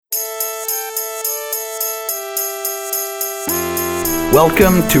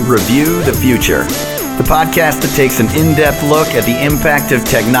Welcome to Review the Future, the podcast that takes an in-depth look at the impact of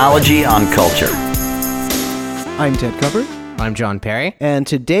technology on culture. I'm Ted Cover. I'm John Perry. And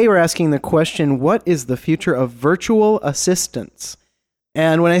today we're asking the question, what is the future of virtual assistants?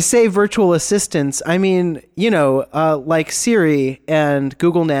 And when I say virtual assistants, I mean, like Siri and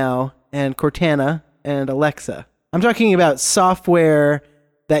Google Now and Cortana and Alexa. I'm talking about software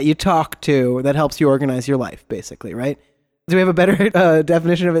that you talk to that helps you organize your life, basically, right? Do we have a better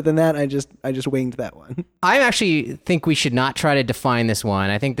definition of it than that? I just winged that one. I actually think we should not try to define this one.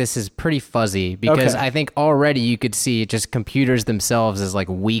 I think this is pretty fuzzy because I think already you could see just computers themselves as like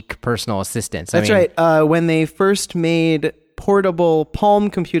weak personal assistants. That's right. When they first made portable palm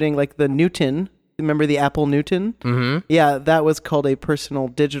computing, like the Newton, remember the Apple Newton? Mm-hmm. Yeah, that was called a personal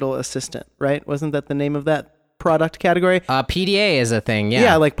digital assistant, right? Wasn't that the name of that product category? PDA is a thing, yeah.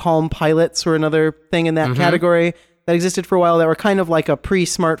 Yeah, like Palm Pilots were another thing in that category that existed for a while that were kind of like a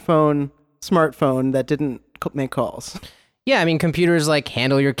pre-smartphone that didn't make calls. Yeah, I mean, computers like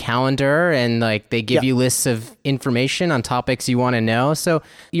handle your calendar and like they give you lists of information on topics you want to know. So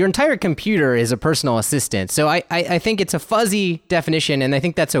your entire computer is a personal assistant. So I think it's a fuzzy definition, and I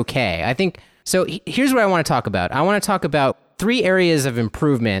think that's okay. Here's what I want to talk about. I want to talk about 3 areas of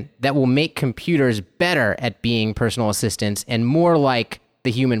improvement that will make computers better at being personal assistants and more like the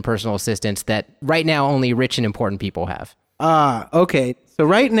human personal assistants that right now only rich and important people have. Okay. So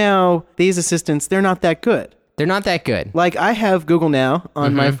right now, these assistants, they're not that good. They're not that good. Like, I have Google Now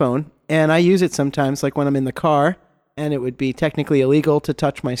on my phone, and I use it sometimes, like when I'm in the car, and it would be technically illegal to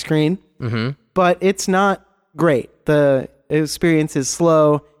touch my screen. But it's not great. The experience is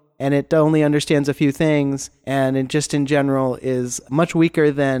slow, and it only understands a few things, and it just in general is much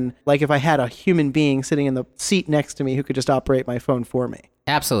weaker than, like, if I had a human being sitting in the seat next to me who could just operate my phone for me.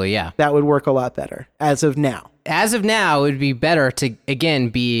 Absolutely, yeah. That would work a lot better, as of now. As of now, it would be better to, again,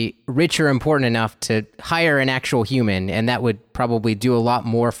 be rich or important enough to hire an actual human, and that would probably do a lot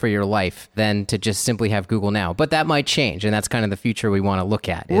more for your life than to just simply have Google Now. But that might change, and that's kind of the future we want to look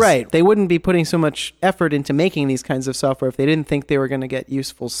at. Right. They wouldn't be putting so much effort into making these kinds of software if they didn't think they were going to get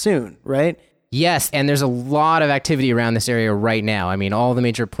useful soon, right? Yes, and there's a lot of activity around this area right now. I mean, all the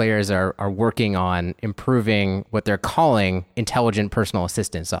major players are working on improving what they're calling intelligent personal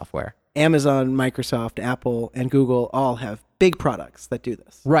assistant software. Amazon, Microsoft, Apple, and Google all have big products that do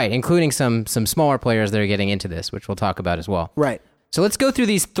this. Right, including some smaller players that are getting into this, which we'll talk about as well. Right. So let's go through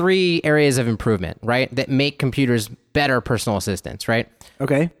these 3 areas of improvement, right, that make computers better personal assistants, right?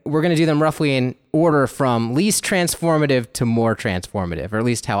 Okay. We're going to do them roughly in order from least transformative to more transformative, or at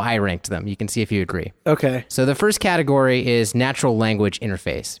least how I ranked them. You can see if you agree. Okay. So the first category is natural language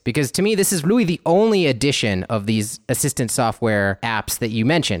interface, because to me, this is really the only addition of these assistant software apps that you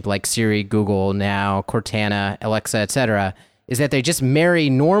mentioned, like Siri, Google Now, Cortana, Alexa, etc., is that they just marry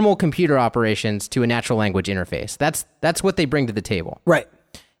normal computer operations to a natural language interface. That's what they bring to the table. Right.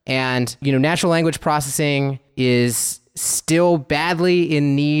 And, natural language processing is still badly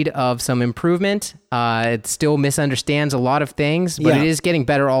in need of some improvement. It still misunderstands a lot of things, but it is getting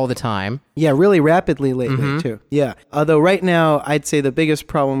better all the time. Yeah, really rapidly lately, too. Yeah. Although right now, I'd say the biggest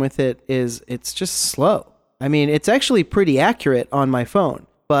problem with it is it's just slow. I mean, it's actually pretty accurate on my phone.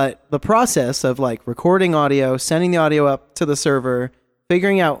 But the process of like recording audio, sending the audio up to the server,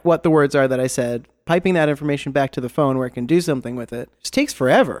 figuring out what the words are that I said, piping that information back to the phone where it can do something with it, just takes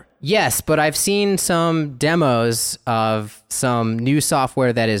forever. Yes, but I've seen some demos of some new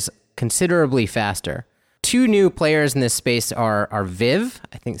software that is considerably faster. 2 new players in this space are Viv.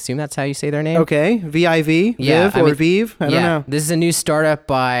 Assume that's how you say their name. Okay, VIV, Yeah, Viv or Vive, I don't know. This is a new startup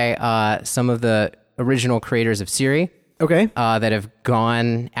by some of the original creators of Siri. Okay. That have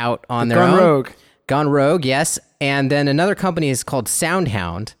gone out on their own. Gone rogue. Gone rogue, yes. And then another company is called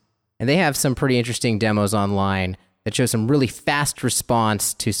SoundHound, and they have some pretty interesting demos online that show some really fast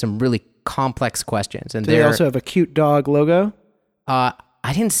response to some really complex questions. And they also have a cute dog logo? I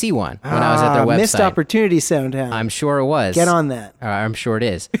didn't see one when I was at their website. Missed opportunity, SoundHound. I'm sure it was. Get on that. I'm sure it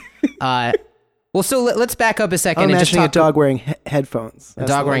is. Well, so let's back up a second. I'm and just imagining talk a dog wearing headphones. A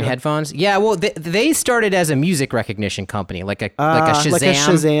dog wearing headphones? Yeah, well, they started as a music recognition company, like a Shazam. Like a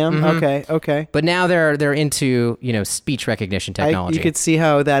Shazam. Okay. But now they're into speech recognition technology. You could see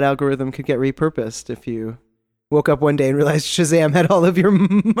how that algorithm could get repurposed if you woke up one day and realized Shazam had all of your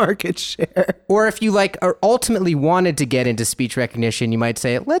market share. Or if you ultimately wanted to get into speech recognition, you might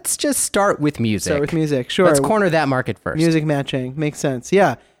say, let's just start with music. Sure. Let's corner that market first. Music matching makes sense.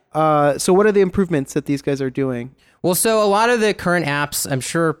 Yeah. So what are the improvements that these guys are doing? Well, so a lot of the current apps, I'm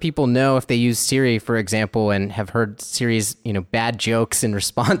sure people know if they use Siri, for example, and have heard Siri's, bad jokes in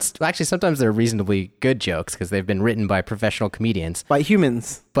response. Actually, sometimes they're reasonably good jokes because they've been written by professional comedians. By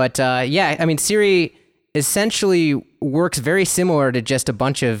humans. But Siri essentially works very similar to just a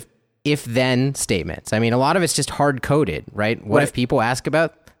bunch of if-then statements. I mean, a lot of it's just hard-coded, right? What if people ask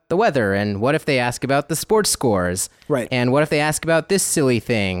about the weather, and what if they ask about the sports scores? Right. And what if they ask about this silly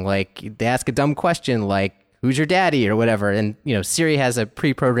thing? Like, they ask a dumb question like, who's your daddy or whatever? And, Siri has a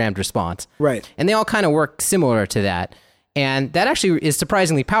pre-programmed response. Right. And they all kind of work similar to that. And that actually is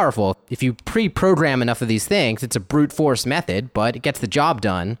surprisingly powerful. If you pre-program enough of these things, it's a brute force method, but it gets the job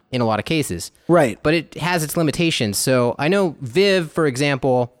done in a lot of cases. Right. But it has its limitations. So I know Viv, for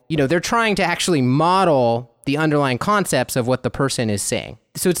example, they're trying to actually model the underlying concepts of what the person is saying.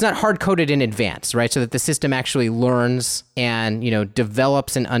 So it's not hard-coded in advance, right? So that the system actually learns and,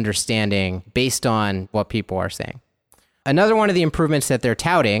 develops an understanding based on what people are saying. Another one of the improvements that they're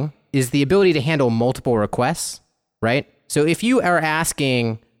touting is the ability to handle multiple requests, right? So if you are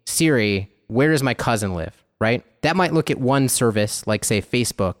asking Siri, where does my cousin live, right? That might look at one service, like say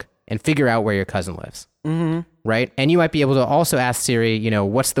Facebook, and figure out where your cousin lives, right? And you might be able to also ask Siri,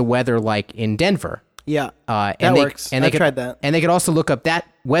 what's the weather like in Denver? Yeah, that works. I've tried that. And they could also look up that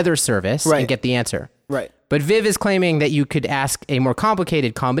weather service and get the answer. Right. But Viv is claiming that you could ask a more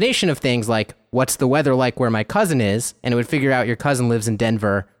complicated combination of things like, what's the weather like where my cousin is? And it would figure out your cousin lives in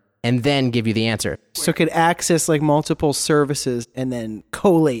Denver and then give you the answer. So it could access like multiple services and then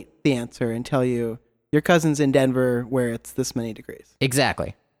collate the answer and tell you your cousin's in Denver where it's this many degrees.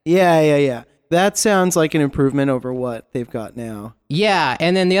 Exactly. Yeah. That sounds like an improvement over what they've got now. Yeah,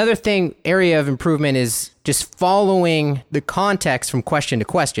 and then the other area of improvement is just following the context from question to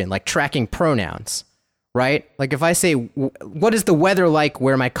question, like tracking pronouns, right? Like if I say, what is the weather like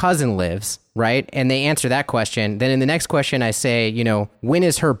where my cousin lives, right? And they answer that question. Then in the next question, I say, when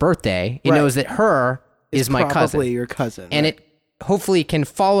is her birthday? It knows that her is my cousin. Probably your cousin. And it hopefully can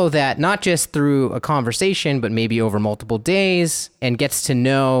follow that not just through a conversation, but maybe over multiple days, and gets to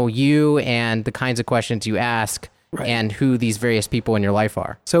know you and the kinds of questions you ask and who these various people in your life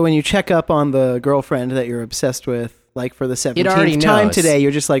are. So when you check up on the girlfriend that you're obsessed with, like for the 17th knows. time today, you're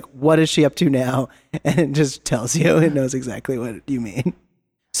just like, what is she up to now? And it just tells you. It knows exactly what you mean.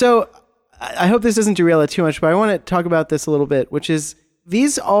 So I hope this doesn't derail it too much, but I want to talk about this a little bit, which is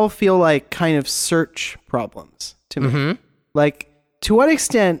these all feel like kind of search problems to me. Like, to what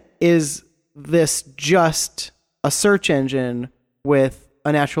extent is this just a search engine with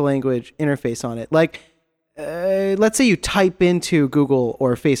a natural language interface on it? Like, let's say you type into Google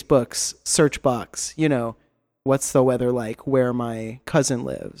or Facebook's search box, what's the weather like where my cousin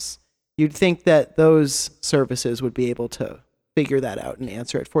lives? You'd think that those services would be able to figure that out and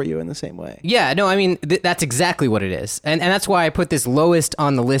answer it for you in the same way. Yeah, no, I mean, that's exactly what it is. And that's why I put this lowest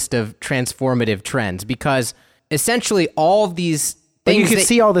on the list of transformative trends, because essentially all of these things... You could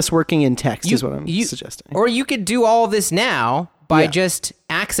see all this working in text is what I'm suggesting. Or you could do all of this now by just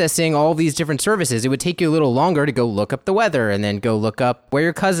accessing all these different services. It would take you a little longer to go look up the weather and then go look up where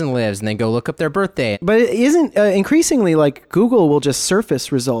your cousin lives and then go look up their birthday. But it isn't increasingly like Google will just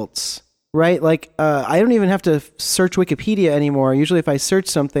surface results, right? Like I don't even have to search Wikipedia anymore. Usually if I search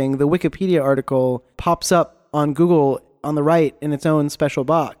something, the Wikipedia article pops up on Google on the right in its own special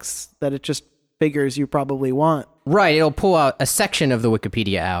box that it just figures you probably want. Right, it'll pull out a section of the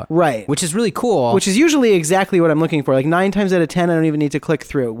Wikipedia out. Right. Which is really cool. Which is usually exactly what I'm looking for. Like 9 times out of 10, I don't even need to click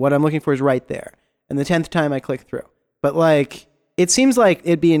through. What I'm looking for is right there. And the 10th time I click through. But like, it seems like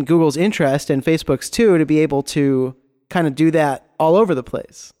it'd be in Google's interest and Facebook's too to be able to kind of do that all over the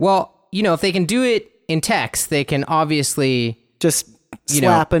place. Well, if they can do it in text, they can obviously just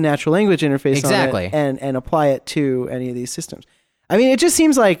slap a natural language interface on it and apply it to any of these systems. I mean, it just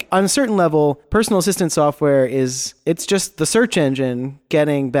seems like on a certain level, personal assistant software it's just the search engine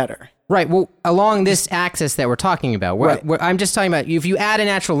getting better. Right. Well, along this axis that we're talking about, I'm just talking about if you add a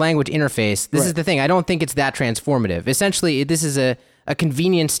natural language interface, this is the thing. I don't think it's that transformative. Essentially, this is a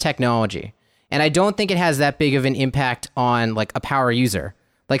convenience technology. And I don't think it has that big of an impact on like a power user.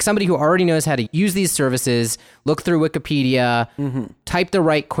 Like somebody who already knows how to use these services, look through Wikipedia, type the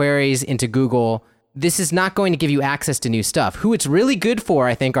right queries into Google. This is not going to give you access to new stuff. Who it's really good for,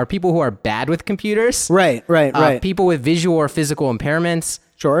 I think, are people who are bad with computers. Right. People with visual or physical impairments.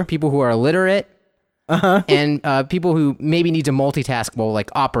 Sure. People who are illiterate. And people who maybe need to multitask while like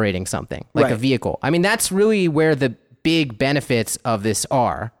operating something, like a vehicle. I mean, that's really where the big benefits of this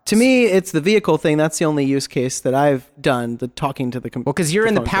are. To me, it's the vehicle thing. That's the only use case that I've done, the talking to the computer. Well, because you're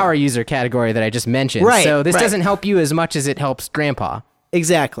in the power user category that I just mentioned. Right. So this doesn't help you as much as it helps Grandpa.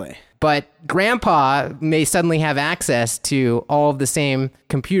 Exactly. But grandpa may suddenly have access to all of the same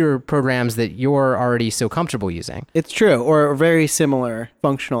computer programs that you're already so comfortable using. It's true, or very similar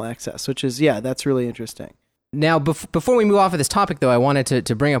functional access, which is, that's really interesting. Now, before we move off of this topic, though, I wanted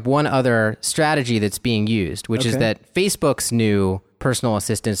to bring up one other strategy that's being used, which is that Facebook's new personal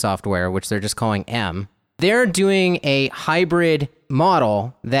assistant software, which they're just calling M, they're doing a hybrid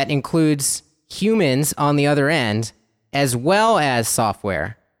model that includes humans on the other end, as well as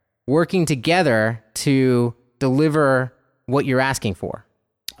software, working together to deliver what you're asking for.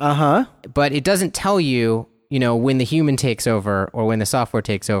 Uh-huh. But it doesn't tell you, when the human takes over or when the software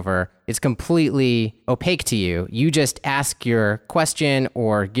takes over. It's completely opaque to you. You just ask your question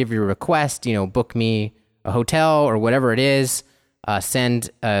or give your request, book me a hotel or whatever it is, send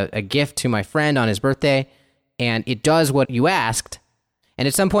a gift to my friend on his birthday, and it does what you asked. And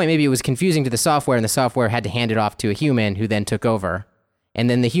at some point, maybe it was confusing to the software, and the software had to hand it off to a human who then took over. And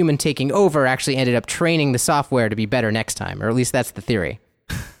then the human taking over actually ended up training the software to be better next time, or at least that's the theory.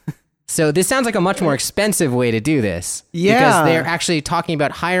 So this sounds like a much more expensive way to do this. Yeah. Because they're actually talking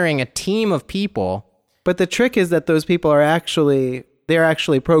about hiring a team of people. But the trick is that those people they're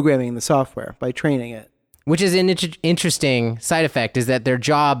actually programming the software by training it. Which is an interesting side effect, is that their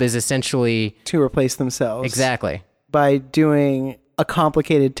job is essentially... to replace themselves. Exactly. By doing a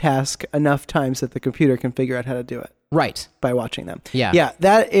complicated task enough times that the computer can figure out how to do it. Right. By watching them. Yeah. Yeah,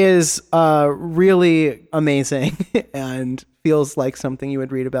 that is really amazing and feels like something you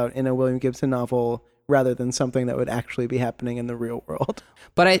would read about in a William Gibson novel rather than something that would actually be happening in the real world.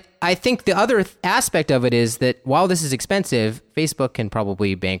 But I think the other aspect of it is that while this is expensive, Facebook can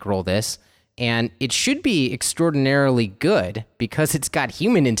probably bankroll this, and it should be extraordinarily good because it's got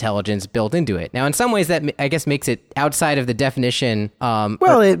human intelligence built into it. Now, in some ways, that I guess makes it outside of the definition.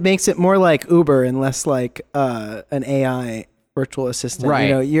 It makes it more like Uber and less like an AI virtual assistant.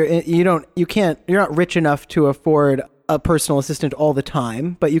 Right. You're not rich enough to afford a personal assistant all the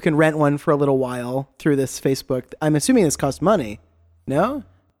time, but you can rent one for a little while through this Facebook. I'm assuming this costs money. No?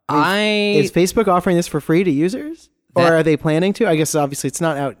 Is Facebook offering this for free to users? Or are they planning to? I guess obviously it's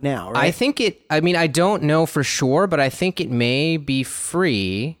not out now, right? I don't know for sure, but I think it may be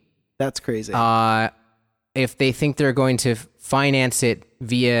free. That's crazy. If they think they're going to finance it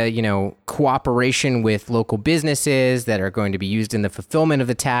via, cooperation with local businesses that are going to be used in the fulfillment of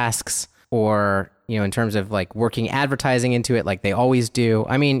the tasks, or, in terms of like working advertising into it like they always do.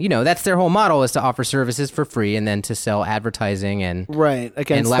 I mean, that's their whole model, is to offer services for free and then to sell advertising and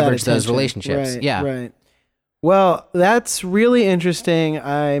leverage those relationships. Right, yeah. Right. Well, that's really interesting.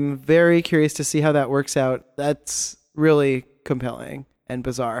 I'm very curious to see how that works out. That's really compelling and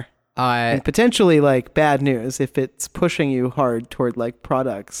bizarre. And potentially like bad news if it's pushing you hard toward like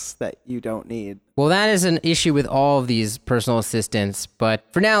products that you don't need. Well, that is an issue with all of these personal assistants. But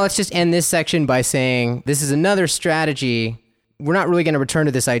for now, let's just end this section by saying this is another strategy. We're not really going to return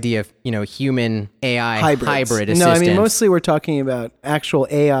to this idea of, human AI hybrid assistance. No, I mean, mostly we're talking about actual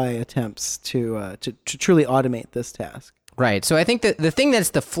AI attempts to truly automate this task. Right. So I think that the thing that's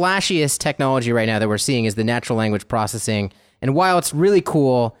the flashiest technology right now that we're seeing is the natural language processing. And while it's really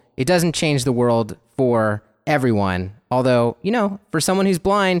cool, it doesn't change the world for everyone. Although, for someone who's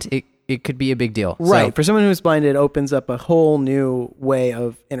blind, it could be a big deal. Right. So, for someone who's blind, it opens up a whole new way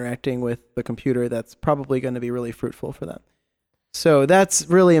of interacting with the computer that's probably going to be really fruitful for them. So that's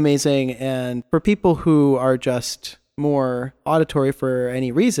really amazing. And for people who are just more auditory for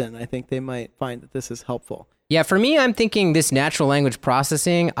any reason, I think they might find that this is helpful. Yeah, for me, I'm thinking this natural language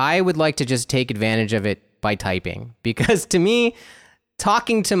processing, I would like to just take advantage of it by typing. Because to me,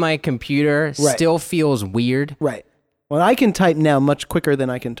 talking to my computer still feels weird. Right. Well, I can type now much quicker than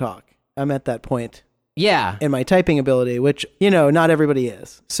I can talk. I'm at that point. Yeah. In my typing ability, which, not everybody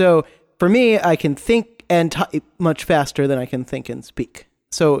is. So for me, I can think and type much faster than I can think and speak.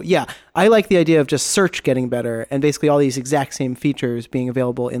 So yeah, I like the idea of just search getting better and basically all these exact same features being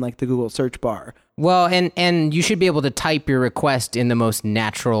available in like the Google search bar. Well, and you should be able to type your request in the most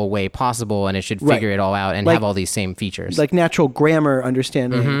natural way possible, and it should figure it all out and have all these same features. Like natural grammar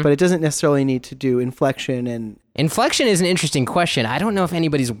understanding, but it doesn't necessarily need to do inflection and... Inflection is an interesting question. I don't know if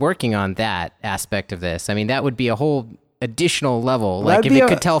anybody's working on that aspect of this. I mean, that would be a whole additional level, like if it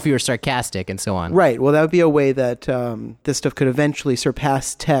could tell if you were sarcastic and so on. Right. Well, that would be a way that this stuff could eventually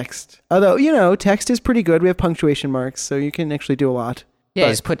surpass text. Although, text is pretty good. We have punctuation marks, so you can actually do a lot. Yeah,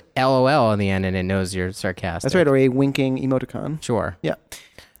 just put LOL on the end and it knows you're sarcastic. That's right, or a winking emoticon. Sure. Yeah.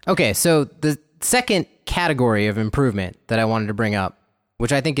 Okay, so the second category of improvement that I wanted to bring up,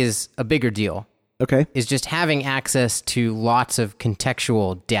 which I think is a bigger deal, is just having access to lots of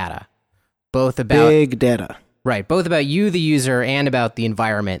contextual data, both about... Big data. Right. Both about you, the user, and about the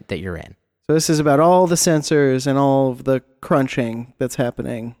environment that you're in. So this is about all the sensors and all of the crunching that's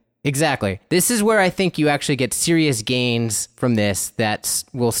happening. Exactly. This is where I think you actually get serious gains from this that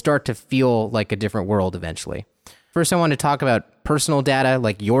will start to feel like a different world eventually. First, I want to talk about personal data,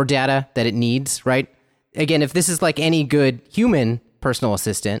 like your data that it needs, right? Again, if this is like any good human personal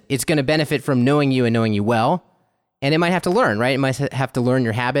assistant, it's going to benefit from knowing you and knowing you well. And it might have to learn, right? It might have to learn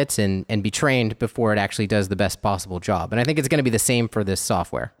your habits and be trained before it actually does the best possible job. And I think it's going to be the same for this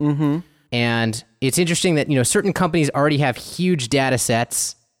software. Mm-hmm. And it's interesting that, certain companies already have huge data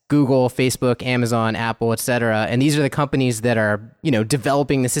sets, Google, Facebook, Amazon, Apple, etc. And these are the companies that are,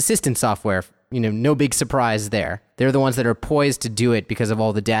 developing this assistant software. No big surprise there. They're the ones that are poised to do it because of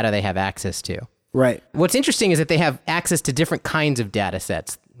all the data they have access to. Right. What's interesting is that they have access to different kinds of data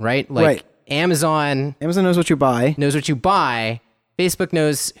sets, right? Like right. Amazon knows what you buy. Facebook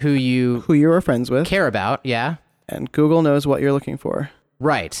knows who you are friends with. Care about, yeah. And Google knows what you're looking for.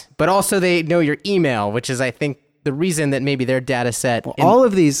 Right. But also they know your email, which is, I think, the reason that maybe their data set... Well, all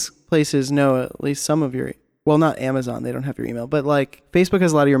of these places know at least some of your... Well, not Amazon. They don't have your email. But like Facebook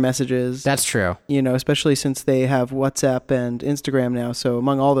has a lot of your messages. That's true. Especially since they have WhatsApp and Instagram now. So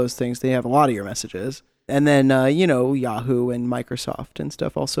among all those things, they have a lot of your messages. And then, Yahoo and Microsoft and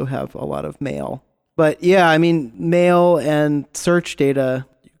stuff also have a lot of mail. But yeah, I mean, mail and search data,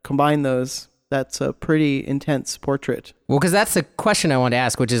 combine those, that's a pretty intense portrait. Well, because that's the question I want to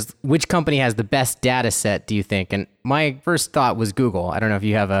ask, which is, which company has the best data set, do you think? And my first thought was Google. I don't know if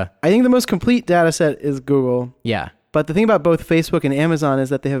you have a... I think the most complete data set is Google. Yeah. But the thing about both Facebook and Amazon is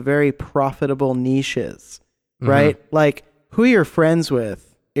that they have very profitable niches, right? Mm-hmm. Like, who you're friends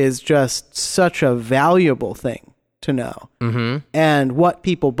with is just such a valuable thing to know. Mm-hmm. And what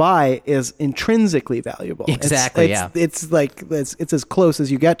people buy is intrinsically valuable. Exactly, It's as close as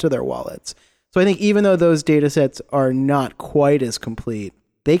you get to their wallets. So I think even though those data sets are not quite as complete,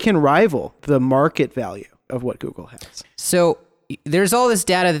 they can rival the market value of what Google has. So there's all this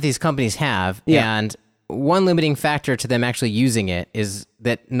data that these companies have, and one limiting factor to them actually using it is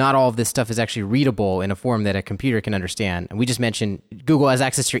that not all of this stuff is actually readable in a form that a computer can understand. And we just mentioned Google has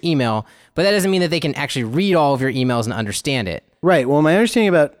access to your email, but that doesn't mean that they can actually read all of your emails and understand it. Right. Well, my understanding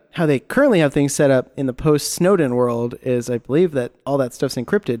about how they currently have things set up in the post-Snowden world is I believe that all that stuff's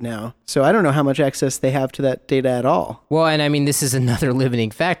encrypted now. So I don't know how much access they have to that data at all. Well, and I mean, this is another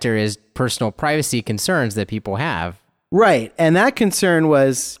limiting factor is personal privacy concerns that people have. Right. And that concern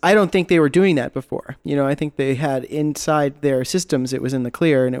was, I don't think they were doing that before. I think they had inside their systems, it was in the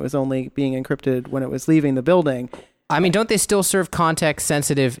clear and it was only being encrypted when it was leaving the building. I mean, don't they still serve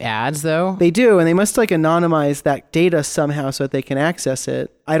context-sensitive ads, though? They do, and they must anonymize that data somehow so that they can access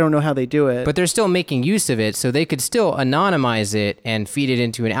it. I don't know how they do it. But they're still making use of it, so they could still anonymize it and feed it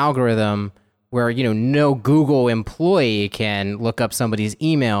into an algorithm where, no Google employee can look up somebody's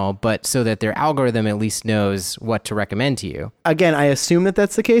email, but so that their algorithm at least knows what to recommend to you. Again, I assume that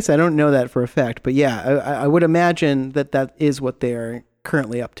that's the case. I don't know that for a fact, but yeah, I would imagine that is what they're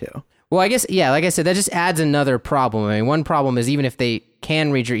currently up to. Well, I guess, yeah, like I said, that just adds another problem. I mean, one problem is even if they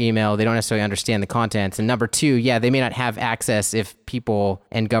can read your email, they don't necessarily understand the contents. And number two, yeah, they may not have access if people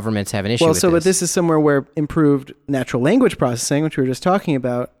and governments have an issue with this. But this is somewhere where improved natural language processing, which we were just talking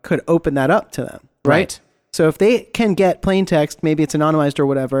about, could open that up to them, right? So if they can get plain text, maybe it's anonymized or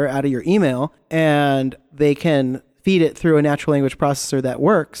whatever, out of your email, and they can feed it through a natural language processor that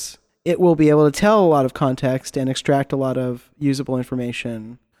works, it will be able to tell a lot of context and extract a lot of usable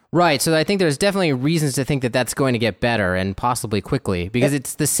information. Right, so I think there's definitely reasons to think that that's going to get better and possibly quickly because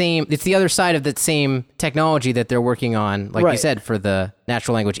it's the other side of that same technology that they're working on, like you said, for the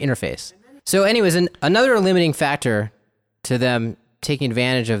natural language interface. So anyways, another limiting factor to them taking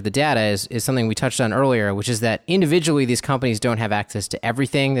advantage of the data is something we touched on earlier, which is that individually these companies don't have access to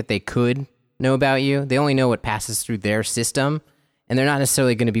everything that they could know about you. They only know what passes through their system, and they're not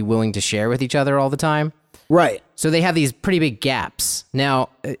necessarily going to be willing to share with each other all the time. Right. So they have these pretty big gaps. Now,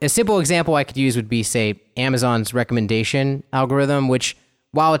 a simple example I could use would be, say, Amazon's recommendation algorithm, which,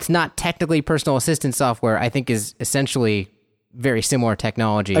 while it's not technically personal assistant software, I think is essentially very similar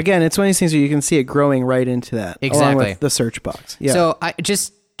technology. Again, it's one of these things where you can see it growing right into that. Exactly. Along with the search box. Yeah. So I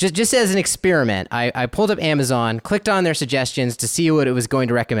just as an experiment, I pulled up Amazon, clicked on their suggestions to see what it was going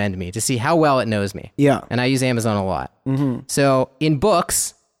to recommend me, to see how well it knows me. Yeah. And I use Amazon a lot. Mm-hmm. So in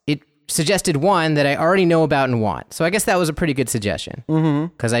books, suggested one that I already know about and want. So I guess that was a pretty good suggestion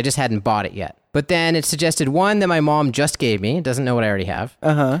because I just hadn't bought it yet. But then it suggested one that my mom just gave me. It doesn't know what I already have.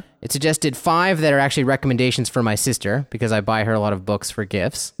 Uh-huh. It suggested 5 that are actually recommendations for my sister because I buy her a lot of books for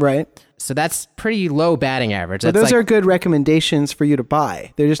gifts. Right. So that's pretty low batting average. But That's those are good recommendations for you to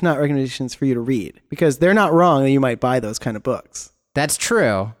buy. They're just not recommendations for you to read, because they're not wrong that you might buy those kind of books. That's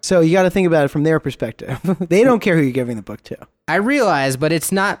true. So you got to think about it from their perspective. They don't care who you're giving the book to. I realize, but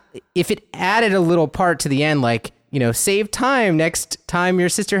it's not, if it added a little part to the end, like, save time next time your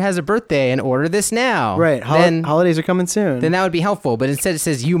sister has a birthday and order this now. Right. Then Holidays are coming soon. that would be helpful. But instead it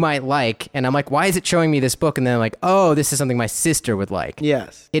says you might like, and I'm like, why is it showing me this book? And then I'm like, oh, this is something my sister would like.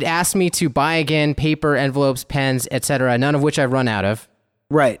 Yes. It asked me to buy again paper, envelopes, pens, etc., none of which I've run out of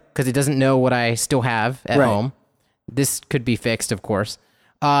Right. because it doesn't know what I still have at Right. home. This could be fixed, of course.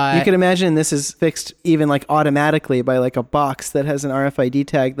 You could imagine this is fixed even like automatically by like a box that has an RFID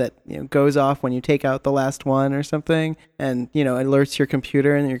tag that goes off when you take out the last one or something, and alerts your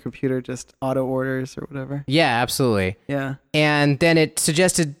computer, and your computer just auto orders or whatever. Yeah, absolutely. Yeah. And then it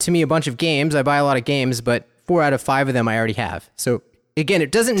suggested to me a bunch of games. I buy a lot of games, but 4 out of 5 of them I already have. So again,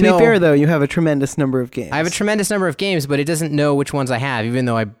 it doesn't know. To be fair, though, you have a tremendous number of games. I have a tremendous number of games, but it doesn't know which ones I have, even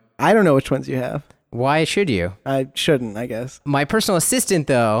though I don't know which ones you have. Why should you? I shouldn't, I guess. My personal assistant,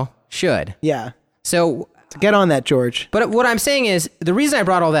 though, should. Yeah. So Get on that, George. But what I'm saying is, the reason I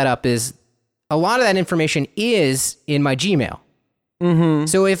brought all that up is a lot of that information is in my Gmail. Mm-hmm.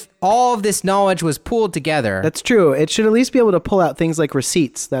 So if all of this knowledge was pooled together... That's true. It should at least be able to pull out things like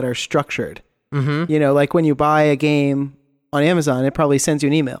receipts that are structured. Mm-hmm. Like when you buy a game on Amazon, it probably sends you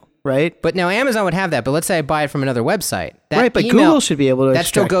an email, right? But now Amazon would have that, but let's say I buy it from another website. Right, but Google should be able to that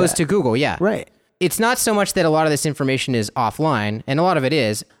still extract goes that. to Google, yeah. Right. It's not so much that a lot of this information is offline, and a lot of it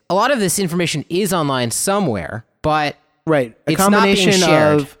is. A lot of this information is online somewhere, but right. A it's not being combination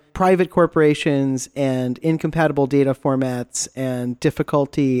shared. of private corporations and incompatible data formats and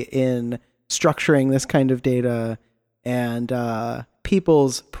difficulty in structuring this kind of data and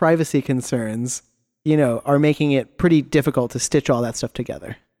people's privacy concerns, are making it pretty difficult to stitch all that stuff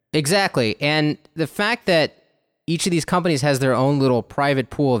together. Exactly. And the fact that each of these companies has their own little private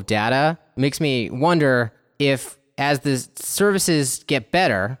pool of data makes me wonder if, as the services get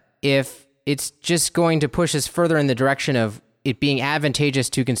better, if it's just going to push us further in the direction of it being advantageous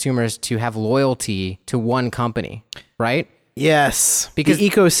to consumers to have loyalty to one company, right? Yes. Because the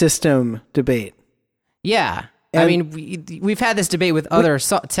ecosystem debate. Yeah. And I mean, we've had this debate with other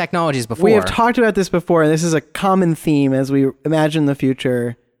technologies before. We have talked about this before, and this is a common theme as we imagine the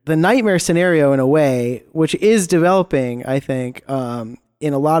future. The nightmare scenario, in a way, which is developing, I think,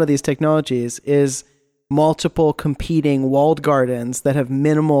 in a lot of these technologies, is multiple competing walled gardens that have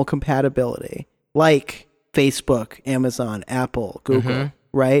minimal compatibility, like Facebook, Amazon, Apple, Google,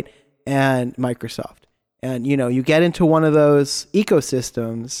 right? And Microsoft. And, you get into one of those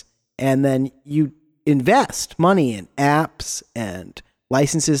ecosystems, and then you invest money in apps and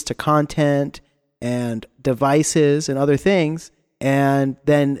licenses to content and devices and other things, and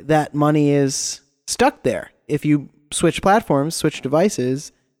then that money is stuck there. If you switch platforms, switch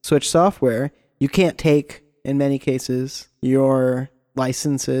devices, switch software, you can't take, in many cases, your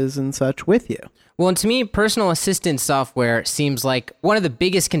licenses and such with you. Well, and to me, personal assistant software seems like one of the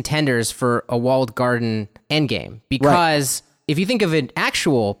biggest contenders for a walled garden endgame, because if you think of an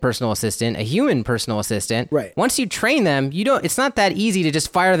actual personal assistant, a human personal assistant, right, once you train them, it's not that easy to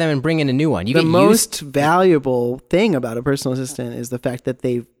just fire them and bring in a new one. The most valuable thing about a personal assistant is the fact that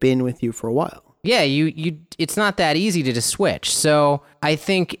they've been with you for a while. Yeah, it's not that easy to just switch. So I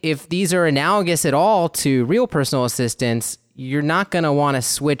think if these are analogous at all to real personal assistants, you're not going to want to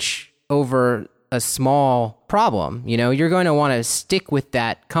switch over a small problem. You're going to want to stick with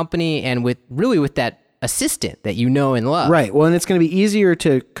that company and with that assistant that you know and love. Right. Well, and it's going to be easier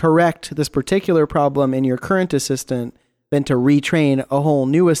to correct this particular problem in your current assistant than to retrain a whole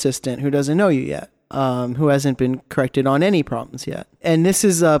new assistant who doesn't know you yet, who hasn't been corrected on any problems yet. And this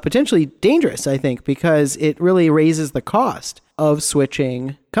is potentially dangerous, I think, because it really raises the cost of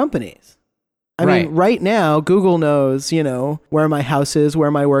switching companies. I mean, right now, Google knows, where my house is,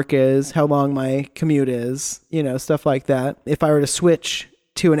 where my work is, how long my commute is, stuff like that. If I were to switch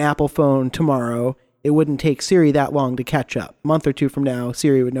to an Apple phone tomorrow, it wouldn't take Siri that long to catch up. A month or two from now,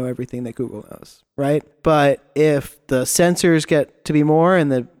 Siri would know everything that Google knows, right? But if the sensors get to be more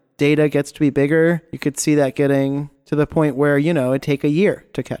and the data gets to be bigger, you could see that getting to the point where, it'd take a year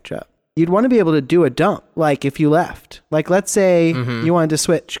to catch up. You'd want to be able to do a dump, like if you left. Like, let's say you wanted to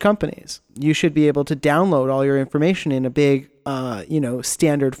switch companies. You should be able to download all your information in a big,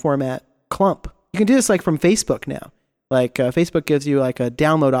 standard format clump. You can do this like from Facebook now. Like Facebook gives you like a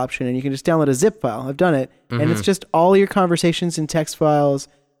download option, and you can just download a zip file. I've done it. And it's just all your conversations in text files,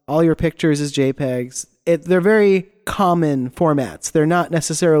 all your pictures as JPEGs. They're very common formats. They're not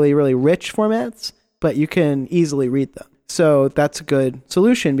necessarily really rich formats, but you can easily read them. So that's a good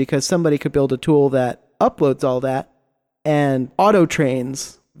solution because somebody could build a tool that uploads all that and auto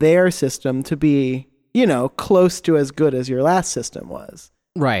trains their system to be, close to as good as your last system was.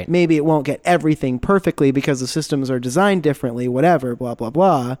 Right. Maybe it won't get everything perfectly because the systems are designed differently, whatever, blah, blah,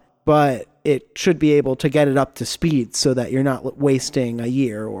 blah. But it should be able to get it up to speed so that you're not wasting a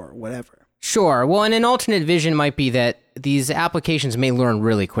year or whatever. Sure. Well, and an alternate vision might be that these applications may learn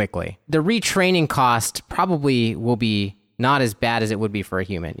really quickly. The retraining cost probably will be not as bad as it would be for a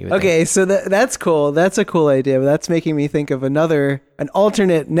human. You would think. So that's cool. That's a cool idea. But that's making me think of an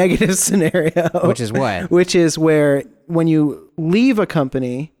alternate negative scenario. Which is what? Which is where when you leave a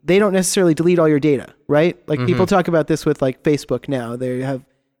company, they don't necessarily delete all your data, right? Like people talk about this with like Facebook now. They have,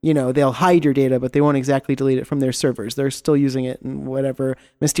 they'll hide your data, but they won't exactly delete it from their servers. They're still using it in whatever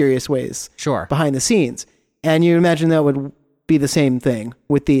mysterious ways. Sure. Behind the scenes. And you imagine that would be the same thing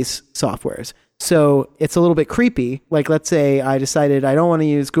with these softwares. So it's a little bit creepy. Like, let's say I decided I don't want to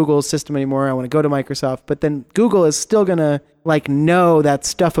use Google's system anymore. I want to go to Microsoft, but then Google is still going to know that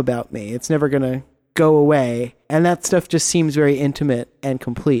stuff about me. It's never going to go away. And that stuff just seems very intimate and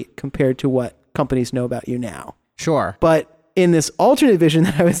complete compared to what companies know about you now. Sure. But in this alternate vision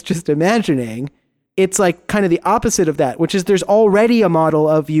that I was just imagining, it's like kind of the opposite of that, which is there's already a model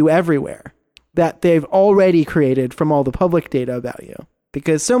of you everywhere that they've already created from all the public data about you.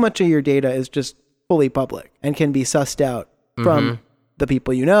 Because so much of your data is just fully public and can be sussed out from the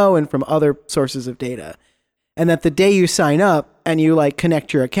people you know and from other sources of data. And that the day you sign up and you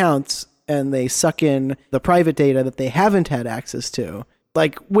connect your accounts and they suck in the private data that they haven't had access to,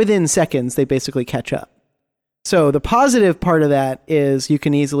 within seconds, they basically catch up. So the positive part of that is you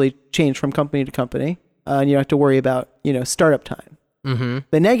can easily change from company to company and you don't have to worry about, startup time. Mm-hmm.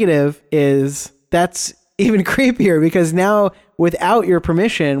 The negative is that's even creepier because now without your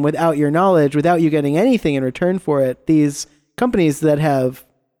permission, without your knowledge, without you getting anything in return for it, these companies that have,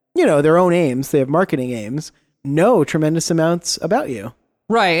 their own aims, they have marketing aims, know tremendous amounts about you.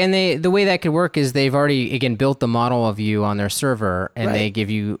 Right. And the way that could work is they've already, again, built the model of you on their server and they give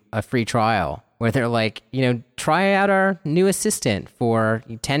you a free trial where they're like, try out our new assistant for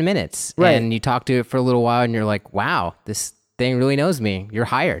 10 minutes. Right. And you talk to it for a little while and you're like, wow, this thing really knows me. You're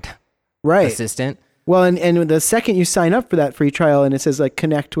hired. Right. Assistant. Well, and the second you sign up for that free trial and it says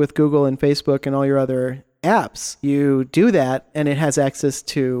connect with Google and Facebook and all your other apps, you do that and it has access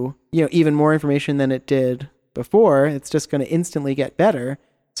to, even more information than it did before. It's just going to instantly get better.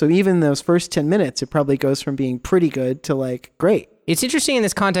 So even those first 10 minutes, it probably goes from being pretty good to great. It's interesting in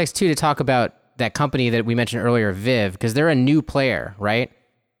this context too to talk about that company that we mentioned earlier, Viv, because they're a new player, right?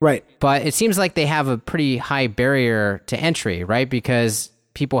 Right. But it seems like they have a pretty high barrier to entry, right? Because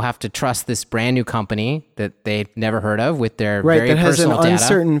people have to trust this brand new company that they've never heard of with their very personal data. Right, that has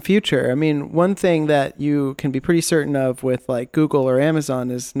an uncertain future. I mean, one thing that you can be pretty certain of with Google or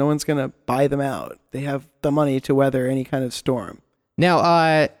Amazon is no one's going to buy them out. They have the money to weather any kind of storm.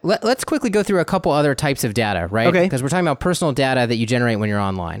 Now, let's quickly go through a couple other types of data, right? Okay. Because we're talking about personal data that you generate when you're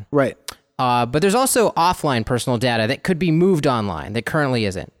online. Right. But there's also offline personal data that could be moved online that currently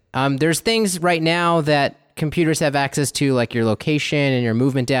isn't. There's things right now that computers have access to, like your location and your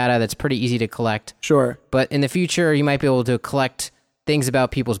movement data, that's pretty easy to collect. Sure. But in the future, you might be able to collect things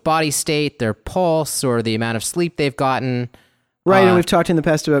about people's body state, their pulse, or the amount of sleep they've gotten. Right, and we've talked in the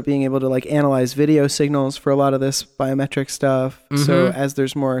past about being able to analyze video signals for a lot of this biometric stuff. Mm-hmm. So as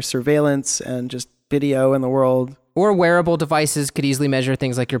there's more surveillance and just video in the world. Or wearable devices could easily measure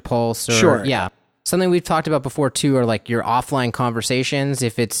things like your pulse. Or, sure. Yeah. Something we've talked about before too are your offline conversations.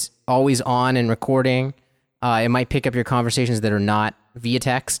 If it's always on and recording, it might pick up your conversations that are not via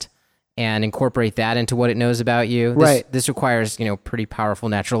text and incorporate that into what it knows about you. This requires, pretty powerful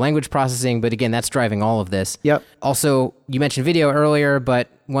natural language processing, but again, that's driving all of this. Yep. Also, you mentioned video earlier, but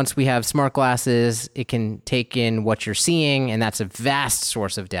once we have smart glasses, it can take in what you're seeing, and that's a vast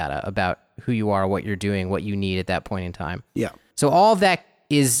source of data about who you are, what you're doing, what you need at that point in time. Yeah. So all of that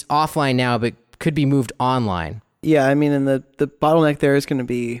is offline now, but could be moved online. Yeah, I mean, and the bottleneck there is going to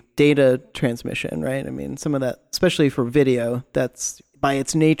be data transmission, right? I mean, some of that, especially for video, that's by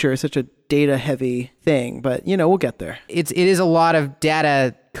its nature such a data-heavy thing. But, we'll get there. It is a lot of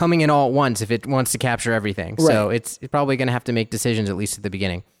data coming in all at once if it wants to capture everything. Right. So it's probably going to have to make decisions, at least at the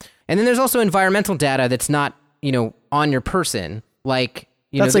beginning. And then there's also environmental data that's not, on your person, like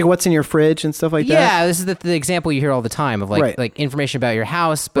That's like what's in your fridge and stuff like that? Yeah, this is the example you hear all the time of Right. like information about your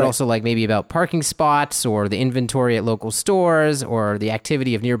house, but Right. also like maybe about parking spots or the inventory at local stores or the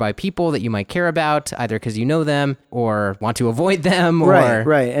activity of nearby people that you might care about, either because you know them or want to avoid them. Or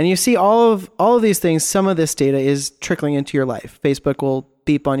Right. And you see all of these things, some of this data is trickling into your life. Facebook will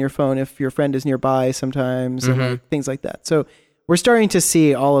beep on your phone if your friend is nearby sometimes and like, things like that. So we're starting to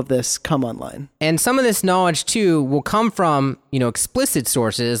see all of this come online. And some of this knowledge too will come from, explicit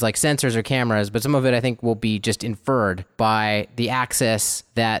sources like sensors or cameras, but some of it I think will be just inferred by the access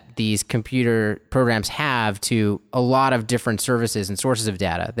that these computer programs have to a lot of different services and sources of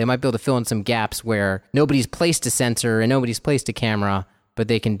data. They might be able to fill in some gaps where nobody's placed a sensor and nobody's placed a camera, but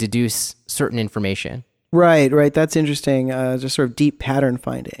they can deduce certain information. Right. That's interesting. Just sort of deep pattern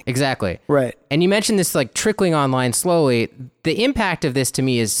finding. Exactly. Right. And you mentioned this like trickling online slowly. The impact of this to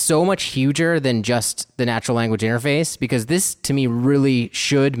me is so much huger than just the natural language interface, because this to me really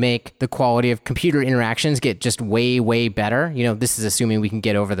should make the quality of computer interactions get just way, way better. This is assuming we can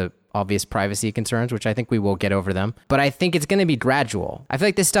get over the obvious privacy concerns, which I think we will get over them. But I think it's going to be gradual. I feel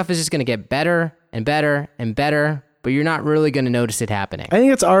like this stuff is just going to get better and better and better, but you're not really going to notice it happening. I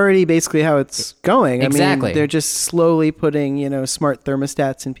think it's already basically how it's going. Exactly. I mean, they're just slowly putting, smart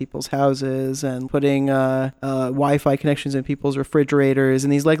thermostats in people's houses and putting Wi-Fi connections in people's refrigerators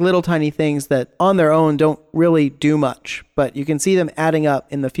and these like little tiny things that on their own don't really do much. But you can see them adding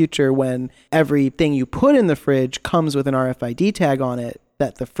up in the future when everything you put in the fridge comes with an RFID tag on it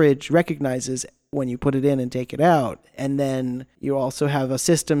that the fridge recognizes when you put it in and take it out. And then you also have a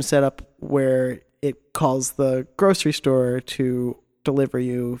system set up where it calls the grocery store to deliver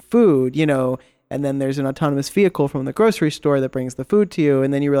you food, and then there's an autonomous vehicle from the grocery store that brings the food to you.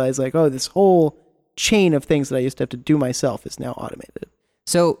 And then you realize like, oh, this whole chain of things that I used to have to do myself is now automated.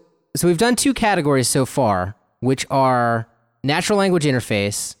 So we've done two categories so far, which are natural language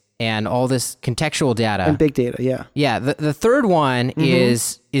interface and all this contextual data. And big data, yeah. Yeah, the third one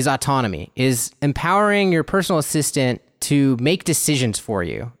is autonomy, is empowering your personal assistant to make decisions for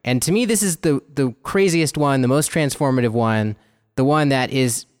you. And to me, this is the craziest one, the most transformative one, the one that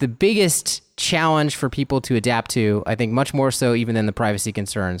is the biggest challenge for people to adapt to, I think much more so even than the privacy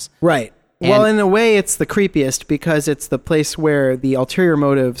concerns. Right. Well, in a way, it's the creepiest because it's the place where the ulterior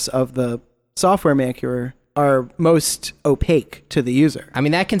motives of the software maker are most opaque to the user. I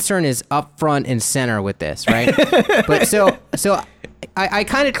mean, that concern is up front and center with this, right? But so I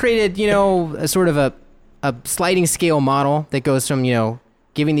kind of created, a sort of a sliding scale model that goes from,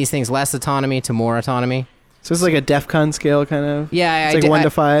 giving these things less autonomy to more autonomy. So it's like a DEF CON scale kind of? Yeah. It's like 1 to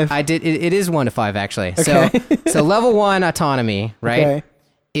 5? I did. It is 1 to 5, actually. Okay. So level 1 autonomy, right, Okay.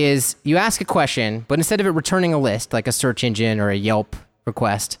 is you ask a question, but instead of it returning a list, like a search engine or a Yelp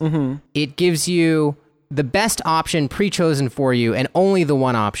request, it gives you the best option pre-chosen for you and only the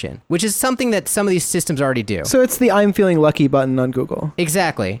one option, which is something that some of these systems already do. So it's the I'm feeling lucky button on Google.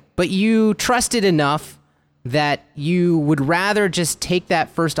 Exactly. But you trust it enough that you would rather just take that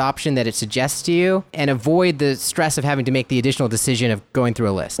first option that it suggests to you and avoid the stress of having to make the additional decision of going through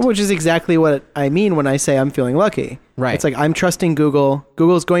a list. Which is exactly what I mean when I say I'm feeling lucky. Right. It's like I'm trusting Google.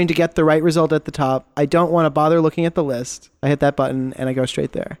 Google's going to get the right result at the top. I don't want to bother looking at the list. I hit that button and I go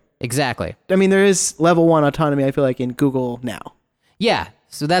straight there. Exactly. I mean, there is level 1 autonomy, I feel like, in Google now. Yeah.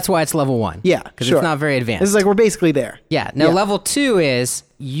 So that's why it's level 1. Yeah, Because sure. it's not very advanced. This is like we're basically there. Yeah. Now, Yeah. level 2 is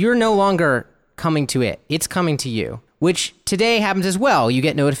you're no longer coming to it. It's coming to you, which today happens as well. You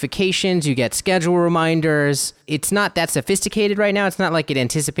get notifications, you get schedule reminders. It's not that sophisticated right now. It's not like it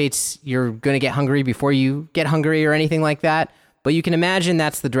anticipates you're going to get hungry before you get hungry or anything like that. But you can imagine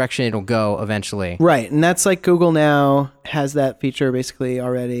that's the direction it'll go eventually. Right. And that's like Google Now has that feature basically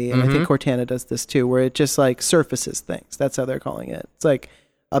already. And I think Cortana does this too, where it just like surfaces things. That's how they're calling it. It's like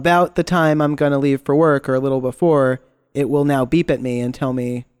about the time I'm going to leave for work or a little before, it will now beep at me and tell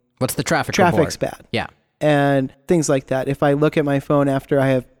me What's the traffic's traffic's report? bad. Yeah. And things like that. If I look at my phone after I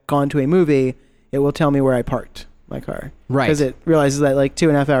have gone to a movie, it will tell me where I parked my car. Right. Because it realizes that like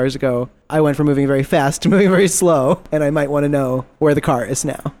 2.5 hours ago, I went from moving very fast to moving very slow, and I might want to know where the car is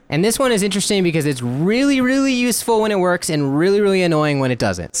now. And this one is interesting because it's really, really useful when it works and really, really annoying when it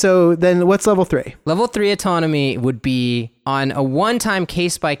doesn't. So then what's level 3? Level 3 autonomy would be on a one-time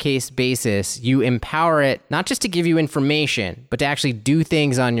case-by-case basis, you empower it not just to give you information, but to actually do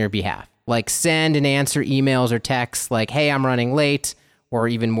things on your behalf. Like send and answer emails or texts like, hey, I'm running late, or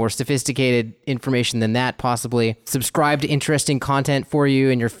even more sophisticated information than that, possibly. Subscribe to interesting content for you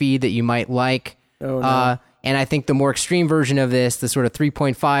in your feed that you might like. Oh, no. And I think the more extreme version of this, the sort of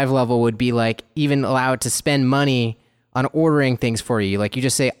 3.5 level, would be like even allow it to spend money on ordering things for you. Like you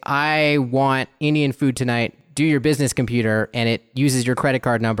just say, I want Indian food tonight. do your business computer, and it uses your credit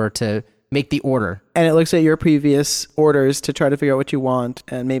card number to make the order. And it looks at your previous orders to try to figure out what you want,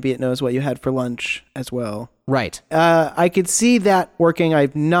 and maybe it knows what you had for lunch as well. Right. I could see that working.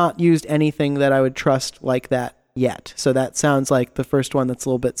 I've not used anything that I would trust like that yet. So that sounds like the first one that's a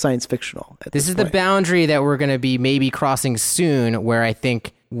little bit science fictional. This is the boundary that we're going to be maybe crossing soon, where I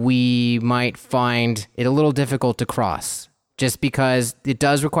think we might find it a little difficult to cross, just because it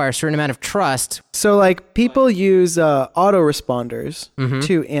does require a certain amount of trust. So like people use autoresponders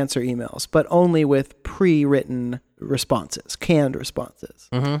to answer emails, but only with pre-written responses, canned responses.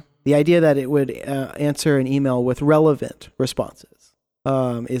 The idea that it would answer an email with relevant responses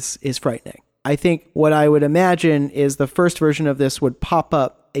is frightening. I think what I would imagine is the first version of this would pop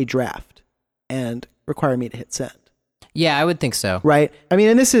up a draft and require me to hit send. Yeah, I would think so. Right? I mean,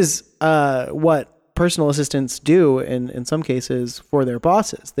 and this is what personal assistants do in some cases for their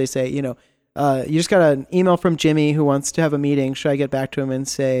bosses. They say, you just got an email from Jimmy who wants to have a meeting. Should I get back to him and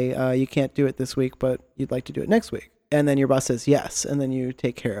say, you can't do it this week, but you'd like to do it next week? And then your boss says yes, and then you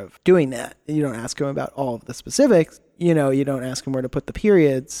take care of doing that. You don't ask him about all of the specifics. You don't ask him where to put the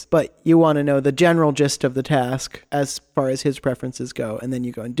periods, but you want to know the general gist of the task as far as his preferences go, and then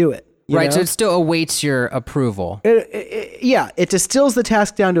you go and do it. Right, so it still awaits your approval. It distills the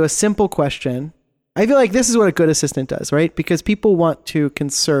task down to a simple question. I feel like this is what a good assistant does, right? Because people want to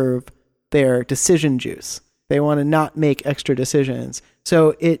conserve their decision juice. They want to not make extra decisions.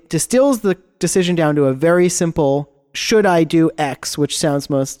 So it distills the decision down to a very simple, should I do X, which sounds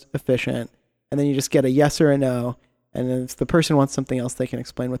most efficient, and then you just get a yes or a no. And then if the person wants something else, they can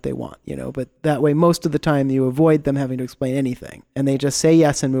explain what they want, but that way, most of the time you avoid them having to explain anything and they just say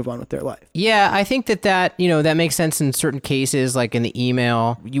yes and move on with their life. Yeah, I think that that makes sense in certain cases, like in the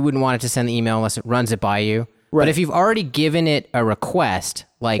email. You wouldn't want it to send the email unless it runs it by you. Right. But if you've already given it a request,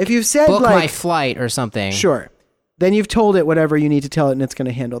 like if you've said book my flight or something. Sure. Then you've told it whatever you need to tell it and it's going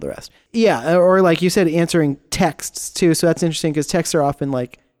to handle the rest. Yeah. Or like you said, answering texts too. So that's interesting because texts are often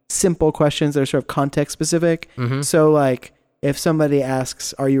like simple questions that are sort of context specific. So like if somebody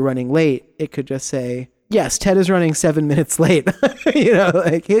asks, are you running late? It could just say, yes, Ted is running 7 minutes late.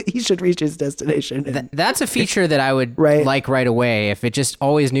 Like he should reach his destination. That's a feature that I would like right away. If it just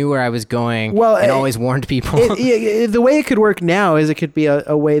always knew where I was going and always warned people. The way it could work now is it could be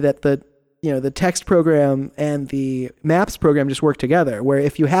a way that the text program and the maps program just work together, where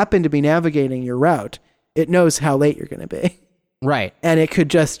if you happen to be navigating your route, it knows how late you're going to be. Right. And it could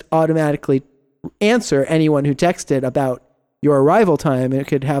just automatically answer anyone who texted about your arrival time. It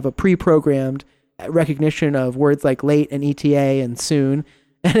could have a pre-programmed recognition of words like late and ETA and soon.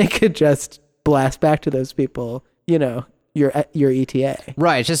 And it could just blast back to those people, your ETA.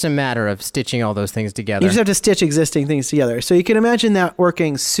 Right. It's just a matter of stitching all those things together. You just have to stitch existing things together. So you can imagine that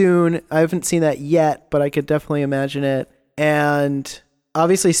working soon. I haven't seen that yet, but I could definitely imagine it. And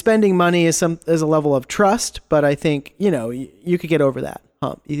obviously, spending money is a level of trust, but I think you could get over that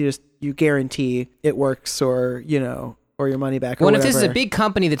hump. You guarantee it works, or your money back. Or if this is a big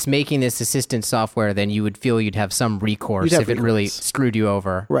company that's making this assistant software, then you would feel you'd have some recourse if it really screwed you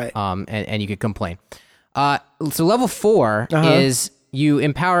over, right? And you could complain. So level 4 is you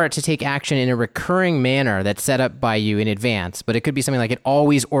empower it to take action in a recurring manner that's set up by you in advance, but it could be something like it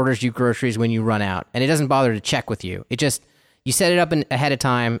always orders you groceries when you run out, and it doesn't bother to check with you. It just you set it up ahead of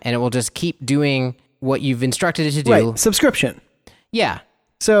time, and it will just keep doing what you've instructed it to do. Right, subscription. Yeah.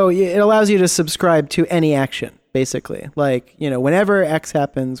 So it allows you to subscribe to any action, basically. Like, whenever X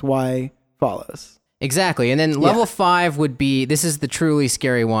happens, Y follows. Exactly. And then level 5 would be, this is the truly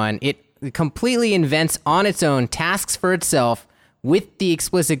scary one. It completely invents on its own tasks for itself with the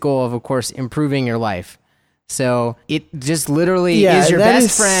explicit goal of course, improving your life. So it just literally is your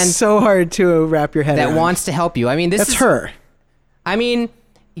best friend. So hard to wrap your head around. That wants to help you. I mean, that's her. I mean,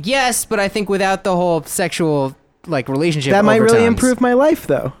 yes, but I think without the whole sexual relationship that might overtones. really improve my life,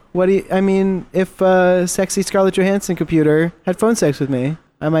 though. If sexy Scarlett Johansson computer had phone sex with me,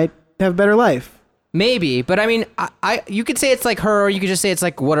 I might have a better life. Maybe, but I mean, you could say it's like her, or you could just say it's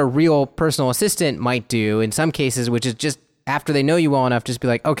like what a real personal assistant might do in some cases, which is just after they know you well enough, just be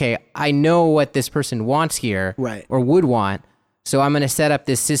like, okay, I know what this person wants here, right, or would want. So I'm going to set up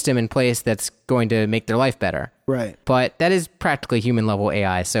this system in place that's going to make their life better. Right. But that is practically human level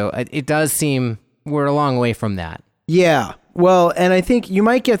AI. So it does seem we're a long way from that. Yeah. Well, and I think you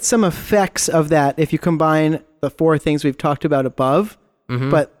might get some effects of that if you combine the 4 things we've talked about above.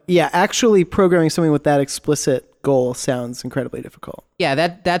 But yeah, actually programming something with that explicit goal sounds incredibly difficult.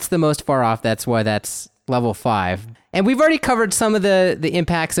 Yeah, that's the most far off. That's why that's level 5. And we've already covered some of the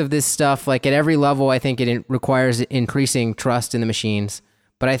impacts of this stuff. Like at every level, I think it requires increasing trust in the machines.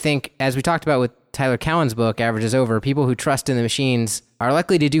 But I think, as we talked about with Tyler Cowen's book, Average is Over, people who trust in the machines are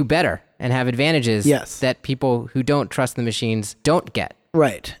likely to do better and have advantages that people who don't trust the machines don't get.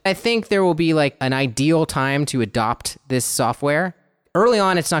 Right. I think there will be like an ideal time to adopt this software. Early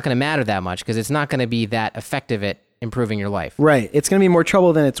on, it's not going to matter that much because it's not going to be that effective at improving your life. Right. It's going to be more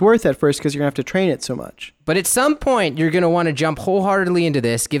trouble than it's worth at first because you're going to have to train it so much. But at some point, you're going to want to jump wholeheartedly into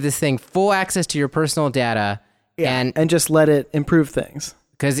this, give this thing full access to your personal data, and just let it improve things.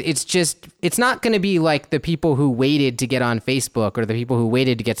 Because it's not going to be like the people who waited to get on Facebook or the people who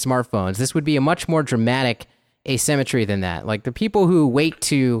waited to get smartphones. This would be a much more dramatic asymmetry than that. Like the people who wait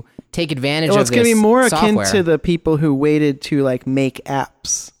to take advantage of this it's going to be more software. akin to the people who waited to like make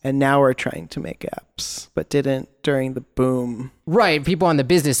apps and now are trying to make apps, but didn't during the boom. Right. People on the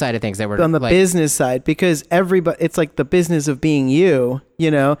business side of things that were on the like, business side, because everybody, it's like the business of being you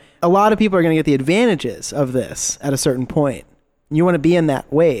know, a lot of people are going to get the advantages of this at a certain point. You want to be in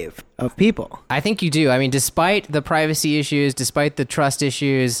that wave of people. I think you do. I mean, despite the privacy issues, despite the trust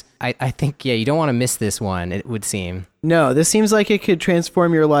issues, I think, you don't want to miss this one, it would seem. No, this seems like it could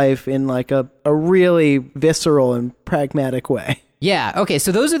transform your life in like a really visceral and pragmatic way. Yeah. Okay.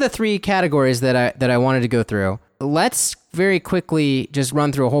 So those are the three categories that I wanted to go through. Let's very quickly just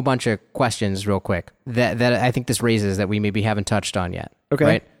run through a whole bunch of questions real quick that I think this raises that we maybe haven't touched on yet. Okay.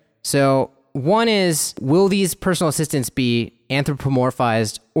 Right? So one is, will these personal assistants be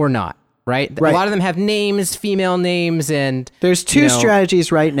anthropomorphized or not? Right? A lot of them have names, female names, and there's two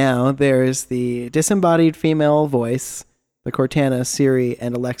strategies right now. There's the disembodied female voice, the Cortana, Siri,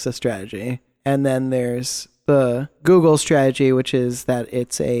 and Alexa strategy. And then there's the Google strategy, which is that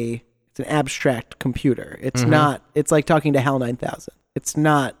it's an abstract computer. It's not, it's like talking to HAL 9000. It's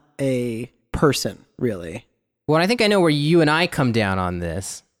not a person, really. Well, I think I know where you and I come down on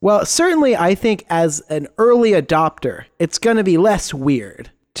this. Well, certainly I think as an early adopter, it's going to be less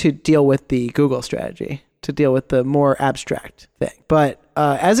weird to deal with the Google strategy, to deal with the more abstract thing. But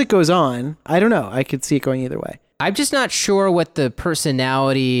as it goes on, I don't know. I could see it going either way. I'm just not sure what the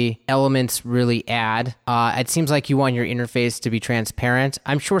personality elements really add. It seems like you want your interface to be transparent.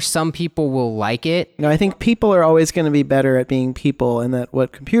 I'm sure some people will like it. No, I think people are always going to be better at being people, and that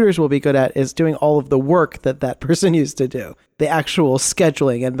what computers will be good at is doing all of the work that person used to do. The actual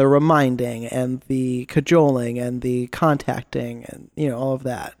scheduling and the reminding and the cajoling and the contacting and, all of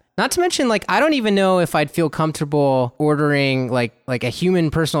that. Not to mention, like, I don't even know if I'd feel comfortable ordering like a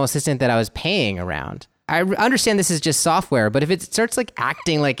human personal assistant that I was paying around. I understand this is just software, but if it starts like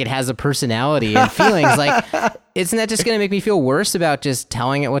acting like it has a personality and feelings, like, isn't that just going to make me feel worse about just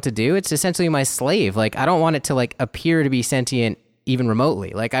telling it what to do? It's essentially my slave. Like, I don't want it to like appear to be sentient even remotely.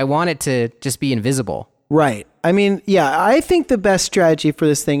 Like, I want it to just be invisible. Right. I mean, yeah, I think the best strategy for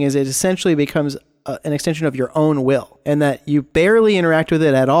this thing is it essentially becomes an extension of your own will, and that you barely interact with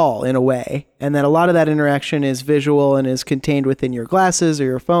it at all in a way, and that a lot of that interaction is visual and is contained within your glasses or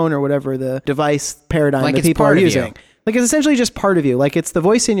your phone or whatever the device paradigm like that people are using. You. Like, it's essentially just part of you. Like, it's the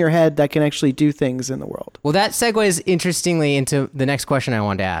voice in your head that can actually do things in the world. Well, that segues interestingly into the next question I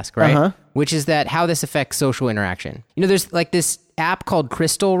wanted to ask, right? Uh-huh. Which is that how this affects social interaction. There's like this app called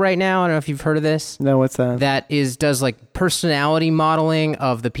Crystal right now. I don't know if you've heard of this. No, what's that? That does like personality modeling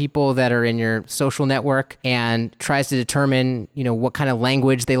of the people that are in your social network and tries to determine, what kind of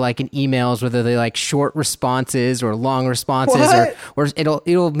language they like in emails, whether they like short responses or long responses, or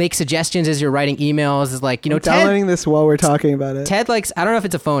it'll make suggestions as you're writing emails. It's like, I'm downloading this while we're talking about it. Ted likes, I don't know if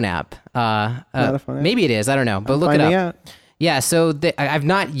it's a phone app. Not a phone app. Maybe it is. I don't know, but look it up. Out. Yeah, so I've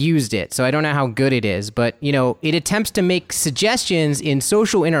not used it, so I don't know how good it is, but, it attempts to make suggestions in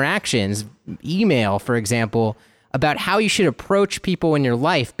social interactions, email, for example, about how you should approach people in your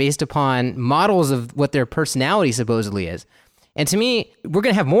life based upon models of what their personality supposedly is. And to me, we're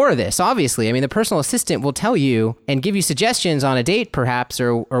going to have more of this, obviously. I mean, the personal assistant will tell you and give you suggestions on a date, perhaps,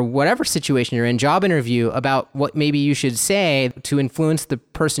 or whatever situation you're in, job interview, about what maybe you should say to influence the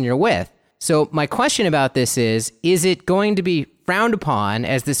person you're with. So my question about this is it going to be frowned upon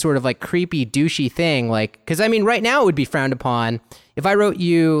as this sort of like creepy, douchey thing? Like, because I mean, right now it would be frowned upon if I wrote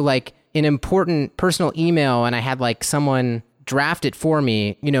you like an important personal email and I had like someone draft it for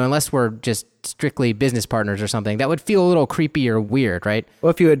me, unless we're just strictly business partners or something, that would feel a little creepy or weird, right? Well,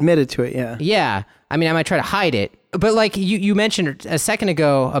 if you admitted to it, yeah. Yeah. I mean, I might try to hide it. But like you mentioned a second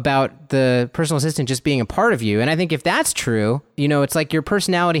ago about the personal assistant just being a part of you. And I think if that's true, it's like your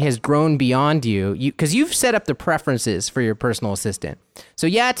personality has grown beyond you because you've set up the preferences for your personal assistant. So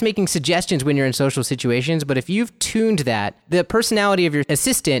yeah, it's making suggestions when you're in social situations, but if you've tuned that, the personality of your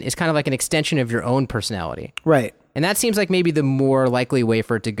assistant is kind of like an extension of your own personality. Right. And that seems like maybe the more likely way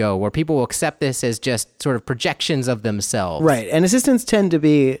for it to go, where people will accept this as just sort of projections of themselves. Right. And assistants tend to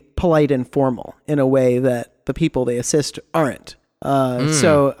be polite and formal in a way that the people they assist aren't.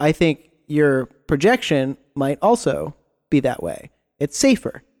 So I think your projection might also be that way. It's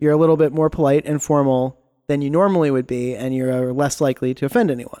safer. You're a little bit more polite and formal than you normally would be, and you're less likely to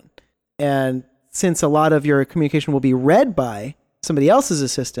offend anyone. And since a lot of your communication will be read by somebody else's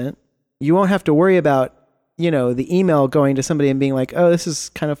assistant, you won't have to worry about, the email going to somebody and being like, oh, this is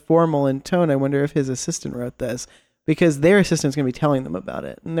kind of formal in tone. I wonder if his assistant wrote this, because their assistant's going to be telling them about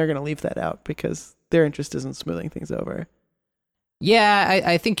it, and they're going to leave that out because their interest isn't smoothing things over. Yeah,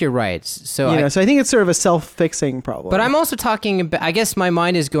 I think you're right. So so I think it's sort of a self-fixing problem. But I'm also talking about, I guess my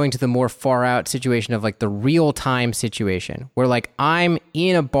mind is going to the more far out situation of like the real time situation where like I'm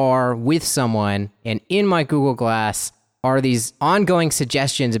in a bar with someone and in my Google Glass are these ongoing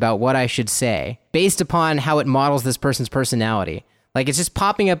suggestions about what I should say based upon how it models this person's personality. Like it's just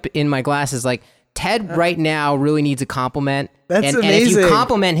popping up in my glasses like, Ted right now really needs a compliment. That's amazing. And if you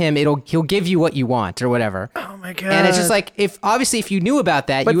compliment him, he'll give you what you want or whatever. Oh my God. And it's just like, if you knew about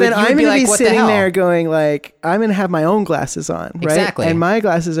that, but you would be like, what the hell? But then I'm going to be sitting there going like, I'm going to have my own glasses on, right? Exactly. And my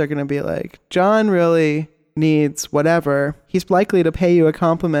glasses are going to be like, John really needs whatever. He's likely to pay you a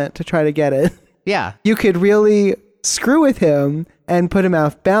compliment to try to get it. Yeah. You could really screw with him and put him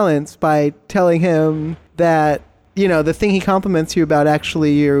off balance by telling him that, the thing he compliments you about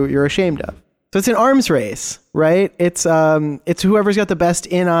actually you're ashamed of. So it's an arms race, right? It's whoever's got the best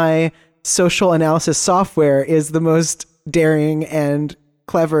in-eye social analysis software is the most daring and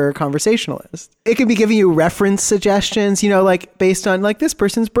clever conversationalist. It could be giving you reference suggestions, like based on like this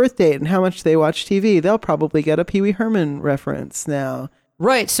person's birth date and how much they watch TV. They'll probably get a Pee Wee Herman reference now.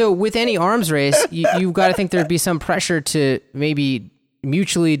 Right. So with any arms race, you've got to think there'd be some pressure to maybe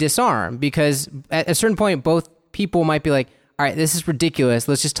mutually disarm, because at a certain point, both people might be like, all right, this is ridiculous.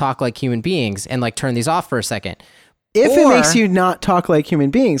 Let's just talk like human beings and like turn these off for a second. If it makes you not talk like human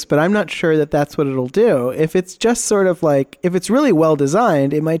beings, but I'm not sure that that's what it'll do. If it's just sort of like, if it's really well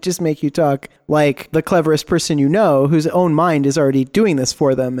designed, it might just make you talk like the cleverest person whose own mind is already doing this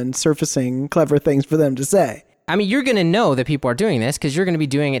for them and surfacing clever things for them to say. I mean, you're going to know that people are doing this because you're going to be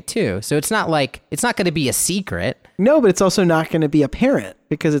doing it too. So it's not going to be a secret. No, but it's also not going to be apparent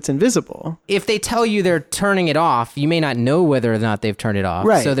because it's invisible. If they tell you they're turning it off, you may not know whether or not they've turned it off.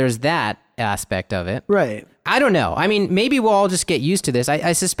 Right. So there's that aspect of it. Right. I don't know. I mean, maybe we'll all just get used to this.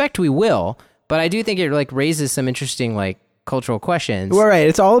 I suspect we will, but I do think it like raises some interesting like cultural questions. Well, right.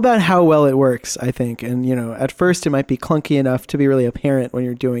 It's all about how well it works, I think. And, at first it might be clunky enough to be really apparent when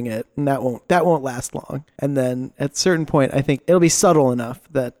you're doing it, and that won't last long. And then at a certain point, I think it'll be subtle enough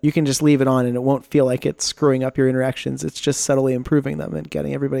that you can just leave it on and it won't feel like it's screwing up your interactions. It's just subtly improving them and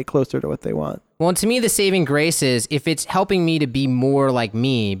getting everybody closer to what they want. Well, and to me, the saving grace is if it's helping me to be more like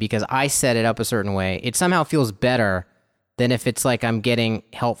me because I set it up a certain way, it somehow feels better than if it's like I'm getting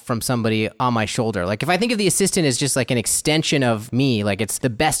help from somebody on my shoulder. Like if I think of the assistant as just like an extension of me, like it's the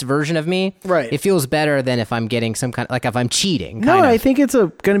best version of me, right? It feels better than if I'm getting some kind of, like if I'm cheating. No, I think it's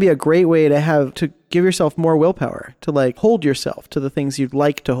going to be a great way to give yourself more willpower, to like hold yourself to the things you'd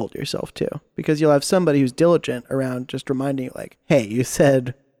like to hold yourself to, because you'll have somebody who's diligent around just reminding you like, hey, you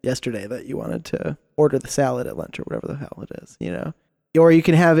said yesterday that you wanted to order the salad at lunch or whatever the hell it is, Or you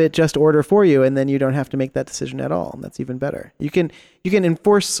can have it just order for you, and then you don't have to make that decision at all. And that's even better. You can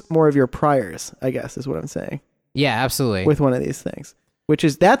enforce more of your priors, I guess, is what I'm saying. Yeah, absolutely. With one of these things,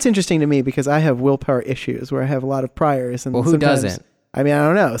 that's interesting to me because I have willpower issues where I have a lot of priors. And well, who doesn't? I mean, I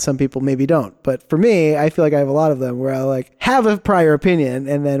don't know. Some people maybe don't. But for me, I feel like I have a lot of them where I like have a prior opinion,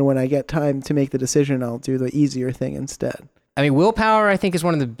 and then when I get time to make the decision, I'll do the easier thing instead. I mean, willpower, I think, is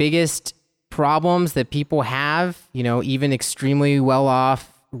one of the biggest problems that people have, even extremely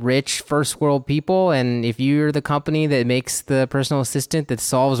well-off, rich first world people. And if you're the company that makes the personal assistant that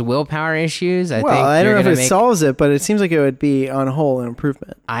solves willpower issues, I don't know if it solves it, but it seems like it would be on a whole an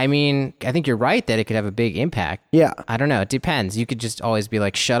improvement. I mean, I think you're right that it could have a big impact. Yeah. I don't know. It depends. You could just always be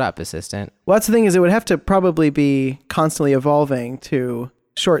like, shut up, assistant. Well, that's the thing, is it would have to probably be constantly evolving to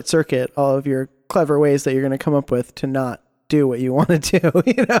short circuit all of your clever ways that you're going to come up with to not do what you want to do.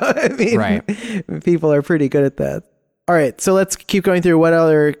 I mean, right. People are pretty good at that. All right, so let's keep going through. What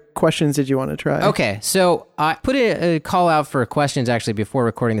other questions did you want to try? Okay, so I put a call out for questions actually before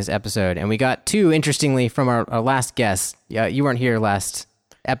recording this episode, and we got two, interestingly, from our last guest. Yeah, you weren't here last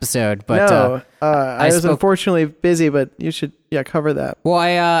episode, but no, I was unfortunately busy, but you should cover that.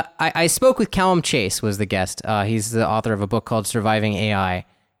 Well, I spoke with Callum Chase, was the guest. He's the author of a book called Surviving AI.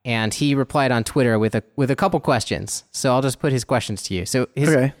 And he replied on Twitter with a couple questions. So I'll just put his questions to you. So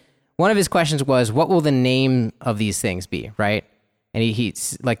one of his questions was, what will the name of these things be, right? And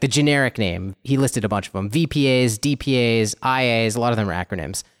he's like the generic name. He listed a bunch of them: VPAs, DPAs, IAs. A lot of them are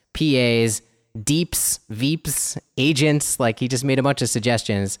acronyms. PAs, deeps, veeps, agents. Like, he just made a bunch of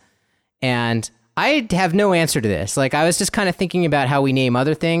suggestions, and I have no answer to this. Like, I was just kind of thinking about how we name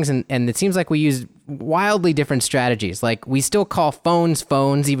other things, and it seems like we use wildly different strategies. Like, we still call phones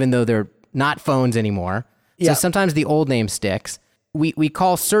phones, even though they're not phones anymore. Yeah. So sometimes the old name sticks. We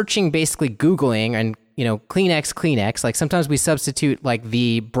call searching basically Googling, and Kleenex. Like, sometimes we substitute like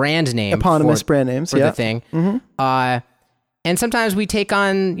the brand name, eponymous brand names for yeah. the thing. And sometimes we take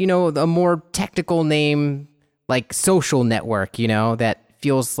on a more technical name, like social network. That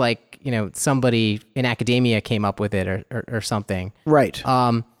feels like somebody in academia came up with it or something. Right.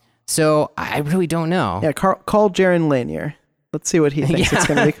 So I really don't know. Yeah. Call Jaron Lanier. Let's see what he thinks it's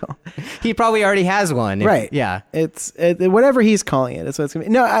going to be called. He probably already has one. Right. Yeah. It's whatever he's calling it is what it's going to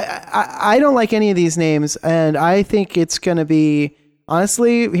be. No, I don't like any of these names, and I think it's going to be,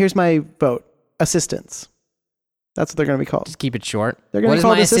 honestly, here's my vote: assistants. That's what they're going to be called. Just keep it short. They're going What to does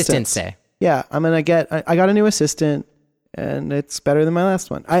call my it assistant assistants. say? Yeah, I got a new assistant, and it's better than my last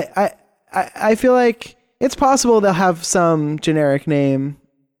one. I feel like it's possible they'll have some generic name,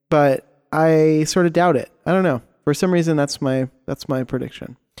 but I sort of doubt it. I don't know. For some reason, that's my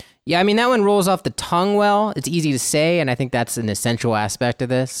prediction. Yeah, I mean, that one rolls off the tongue well. It's easy to say, and I think that's an essential aspect of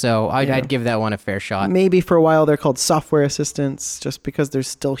this. So I'd give that one a fair shot. Maybe for a while they're called software assistants just because there's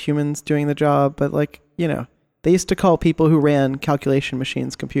still humans doing the job. But they used to call people who ran calculation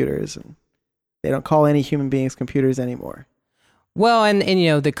machines computers, and they don't call any human beings computers anymore. Well, and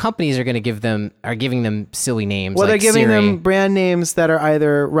the companies are giving them silly names. Well, like they're giving Siri. them brand names that are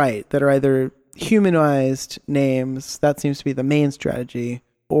either humanized names. That seems to be the main strategy.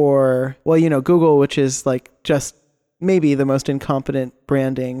 Or, Google, which is like just maybe the most incompetent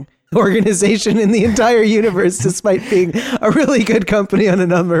branding organization in the entire universe, despite being a really good company on a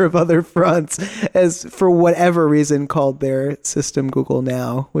number of other fronts, as for whatever reason called their system Google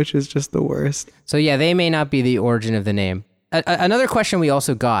Now, which is just the worst. So yeah, they may not be the origin of the name. Another question we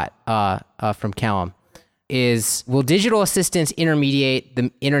also got from Callum is, will digital assistants intermediate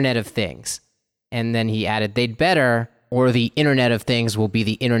the Internet of Things? And then he added, they'd better, or the Internet of Things will be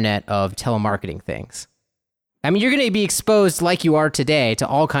the Internet of telemarketing things. I mean, you're going to be exposed, like you are today, to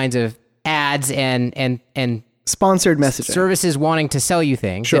all kinds of ads and sponsored messaging services wanting to sell you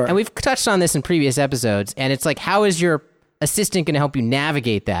things. Sure. And we've touched on this in previous episodes, and it's like, how is your assistant going to help you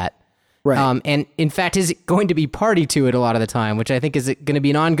navigate that? Right. And in fact, is it going to be party to it a lot of the time, which I think is going to be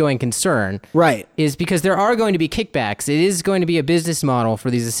an ongoing concern. Right. Is because there are going to be kickbacks. It is going to be a business model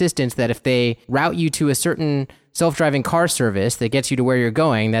for these assistants that if they route you to a certain self-driving car service that gets you to where you're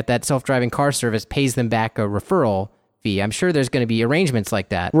going, that self-driving car service pays them back a referral fee. I'm sure there's going to be arrangements like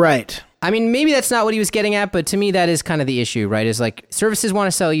that. Right. I mean, maybe that's not what he was getting at, but to me, that is kind of the issue, right? Is like, services want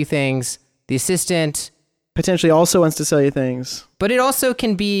to sell you things. The assistant potentially also wants to sell you things. But it also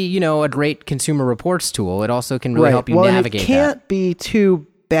can be, a great consumer reports tool. It also can really help you navigate that. Well, it can't be too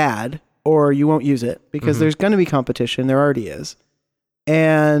bad or you won't use it because there's going to be competition. There already is.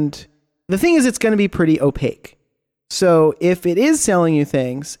 And the thing is, it's going to be pretty opaque. So if it is selling you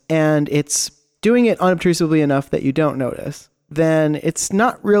things and it's doing it unobtrusively enough that you don't notice, then it's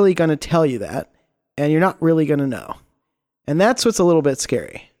not really going to tell you that, and you're not really going to know. And that's what's a little bit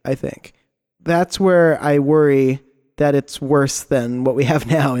scary, I think. That's where I worry that it's worse than what we have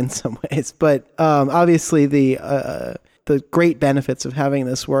now in some ways. But obviously the great benefits of having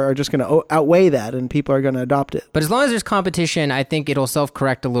this are just going to outweigh that, and people are going to adopt it. But as long as there's competition, I think it'll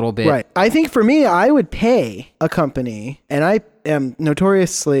self-correct a little bit. Right. I think for me, I would pay a company, and I am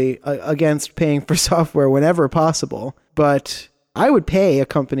notoriously against paying for software whenever possible, but I would pay a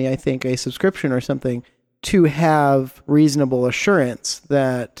company, I think, a subscription or something, to have reasonable assurance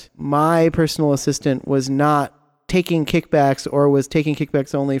that my personal assistant was not taking kickbacks or was taking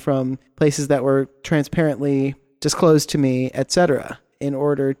kickbacks only from places that were transparently disclosed to me, etc., in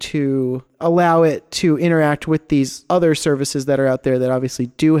order to allow it to interact with these other services that are out there that obviously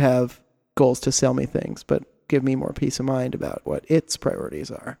do have goals to sell me things, but give me more peace of mind about what its priorities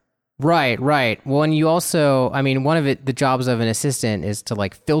are. Right. Well, and you also, one of the jobs of an assistant is to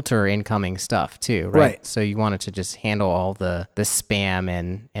like filter incoming stuff too, right? So you want it to just handle all the spam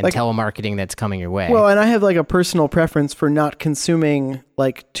and like, telemarketing that's coming your way. Well, and I have like a personal preference for not consuming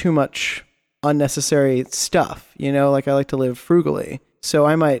like too much unnecessary stuff, like I like to live frugally. So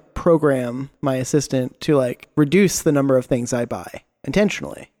I might program my assistant to like reduce the number of things I buy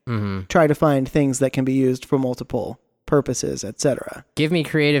intentionally. Try to find things that can be used for multiple purposes, etc. Give me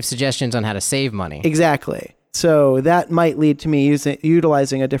creative suggestions on how to save money. Exactly. So that might lead to me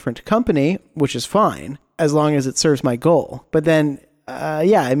utilizing a different company, which is fine, as long as it serves my goal. But then,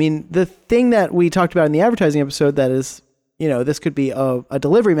 the thing that we talked about in the advertising episode that is, this could be a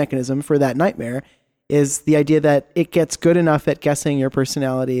delivery mechanism for that nightmare is the idea that it gets good enough at guessing your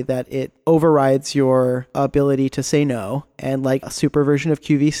personality that it overrides your ability to say no. And like a super version of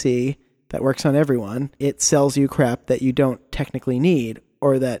QVC that works on everyone, it sells you crap that you don't technically need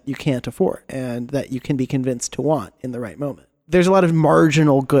or that you can't afford and that you can be convinced to want in the right moment. There's a lot of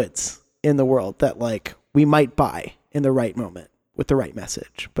marginal goods in the world that like we might buy in the right moment with the right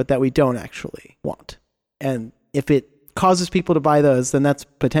message, but that we don't actually want. And if it causes people to buy those, then that's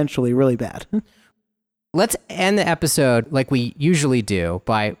potentially really bad. Let's end the episode like we usually do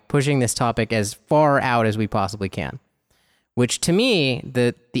by pushing this topic as far out as we possibly can, which to me,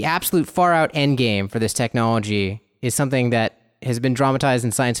 the absolute far out end game for this technology is something that has been dramatized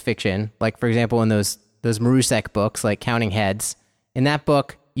in science fiction. Like, for example, in those Marusek books, like Counting Heads. In that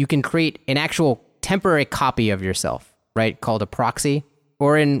book, you can create an actual temporary copy of yourself, right? Called a proxy.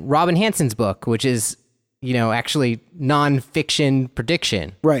 Or in Robin Hansen's book, which is, actually non-fiction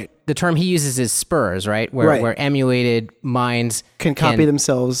prediction. Right. The term he uses is spurs, right? Where emulated minds can copy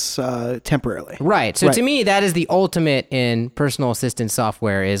themselves temporarily. Right. So to me, that is the ultimate in personal assistant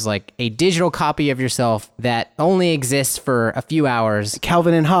software is like a digital copy of yourself that only exists for a few hours.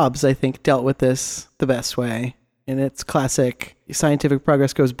 Calvin and Hobbes, I think, dealt with this the best way. In its classic scientific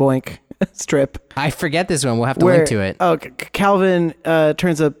progress goes boink strip. I forget this one. We'll have to link to it. Oh, Calvin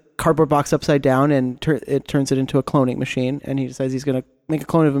turns a cardboard box upside down and it turns it into a cloning machine, and he decides he's going to make a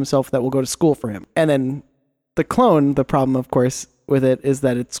clone of himself that will go to school for him. And then the clone, the problem, of course, with it is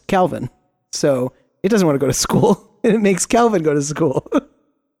that it's Calvin. So it doesn't want to go to school, and it makes Calvin go to school.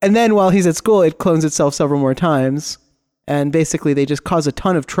 And then while he's at school, it clones itself several more times, and basically they just cause a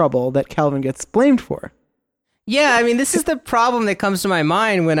ton of trouble that Calvin gets blamed for. Yeah, I mean, this is the problem that comes to my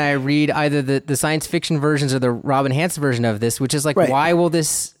mind when I read either the science fiction versions or the Robin Hansen version of this, which is like, why will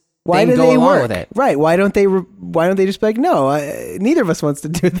this... Why do they work with it? Right. Why don't they just be like, no, neither of us wants to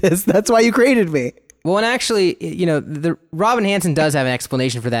do this. That's why you created me. Well, and actually, the Robin Hansen does have an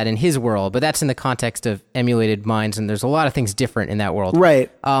explanation for that in his world, but that's in the context of emulated minds, and there's a lot of things different in that world. Right.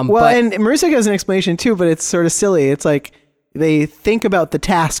 And Marusek has an explanation too, but it's sort of silly. It's like they think about the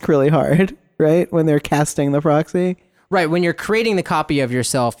task really hard, right? When they're casting the proxy. Right, when you're creating the copy of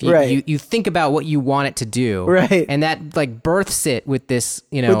yourself, you think about what you want it to do. Right. And that like births it with this,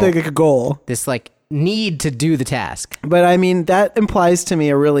 with like a goal. This like need to do the task. But I mean, that implies to me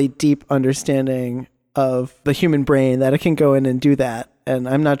a really deep understanding of the human brain that it can go in and do that. And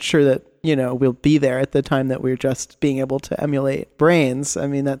I'm not sure that, we'll be there at the time that we're just being able to emulate brains. I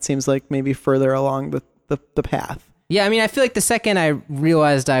mean, that seems like maybe further along the path. Yeah, I mean, I feel like the second I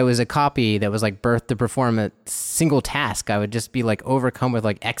realized I was a copy that was like birthed to perform a single task, I would just be like overcome with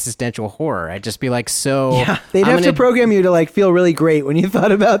like existential horror. I'd just be like, they'd have to program you to like feel really great when you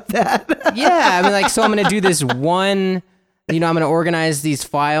thought about that. Yeah, I mean, like, so I'm going to do this one, I'm going to organize these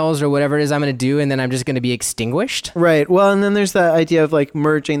files or whatever it is I'm going to do, and then I'm just going to be extinguished. Right. Well, and then there's the idea of like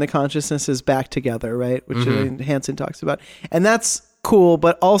merging the consciousnesses back together, right? Which Hansen talks about. And that's cool,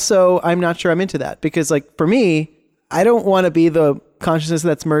 but also I'm not sure I'm into that because like for me, I don't want to be the consciousness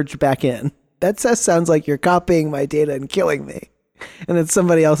that's merged back in. That sounds like you're copying my data and killing me. And then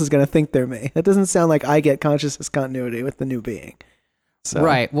somebody else is going to think they're me. That doesn't sound like I get consciousness continuity with the new being. So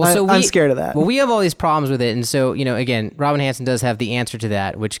right. Well, I'm scared of that. Well, we have all these problems with it. And so, again, Robin Hansen does have the answer to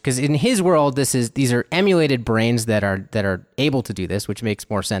that, because in his world, these are emulated brains that are able to do this, which makes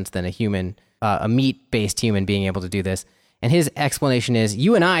more sense than a human, a meat-based human being able to do this. And his explanation is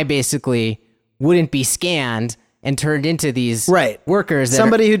you and I basically wouldn't be scanned and turned into these workers.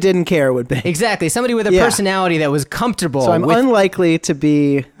 Somebody who didn't care would be. Exactly. Somebody with a personality that was comfortable. So I'm unlikely to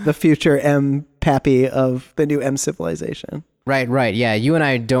be the future M Pappy of the new M civilization. Right. Yeah, you and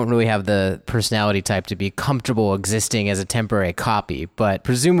I don't really have the personality type to be comfortable existing as a temporary copy, but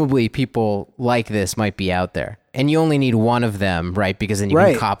presumably people like this might be out there. And you only need one of them, right? Because then you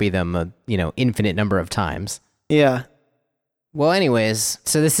can copy them infinite number of times. Yeah. Well, anyways,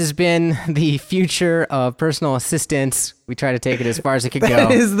 so this has been the future of personal assistants. We try to take it as far as it could go.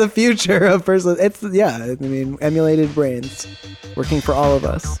 That is the future of personal... emulated brains working for all of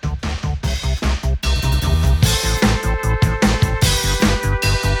us.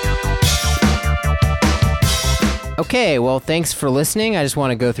 Okay, well, thanks for listening. I just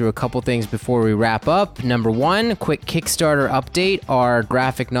want to go through a couple things before we wrap up. Number one, quick Kickstarter update. Our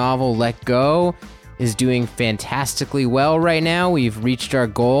graphic novel, Let Go, is doing fantastically well right now. We've reached our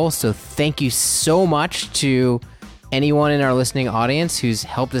goal, so thank you so much to anyone in our listening audience who's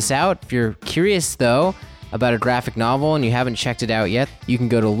helped us out. If you're curious, though, about a graphic novel and you haven't checked it out yet, you can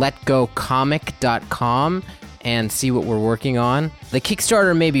go to letgocomic.com and see what we're working on. The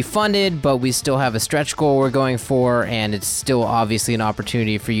Kickstarter may be funded, but we still have a stretch goal we're going for, and it's still obviously an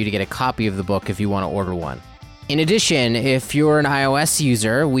opportunity for you to get a copy of the book if you want to order one. In addition, if you're an iOS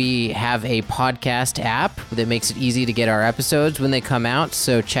user, we have a podcast app that makes it easy to get our episodes when they come out,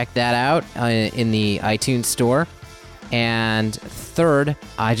 so check that out in the iTunes store. And third,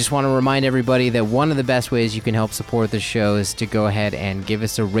 I just want to remind everybody that one of the best ways you can help support the show is to go ahead and give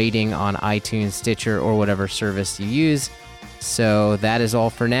us a rating on iTunes, Stitcher, or whatever service you use. So that is all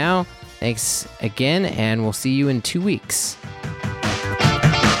for now. Thanks again, and we'll see you in 2 weeks.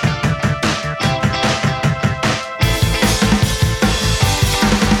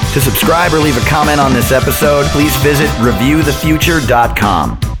 To subscribe or leave a comment on this episode, please visit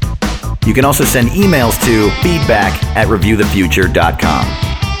reviewthefuture.com. You can also send emails to feedback@reviewthefuture.com.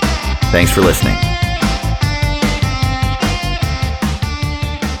 Thanks for listening.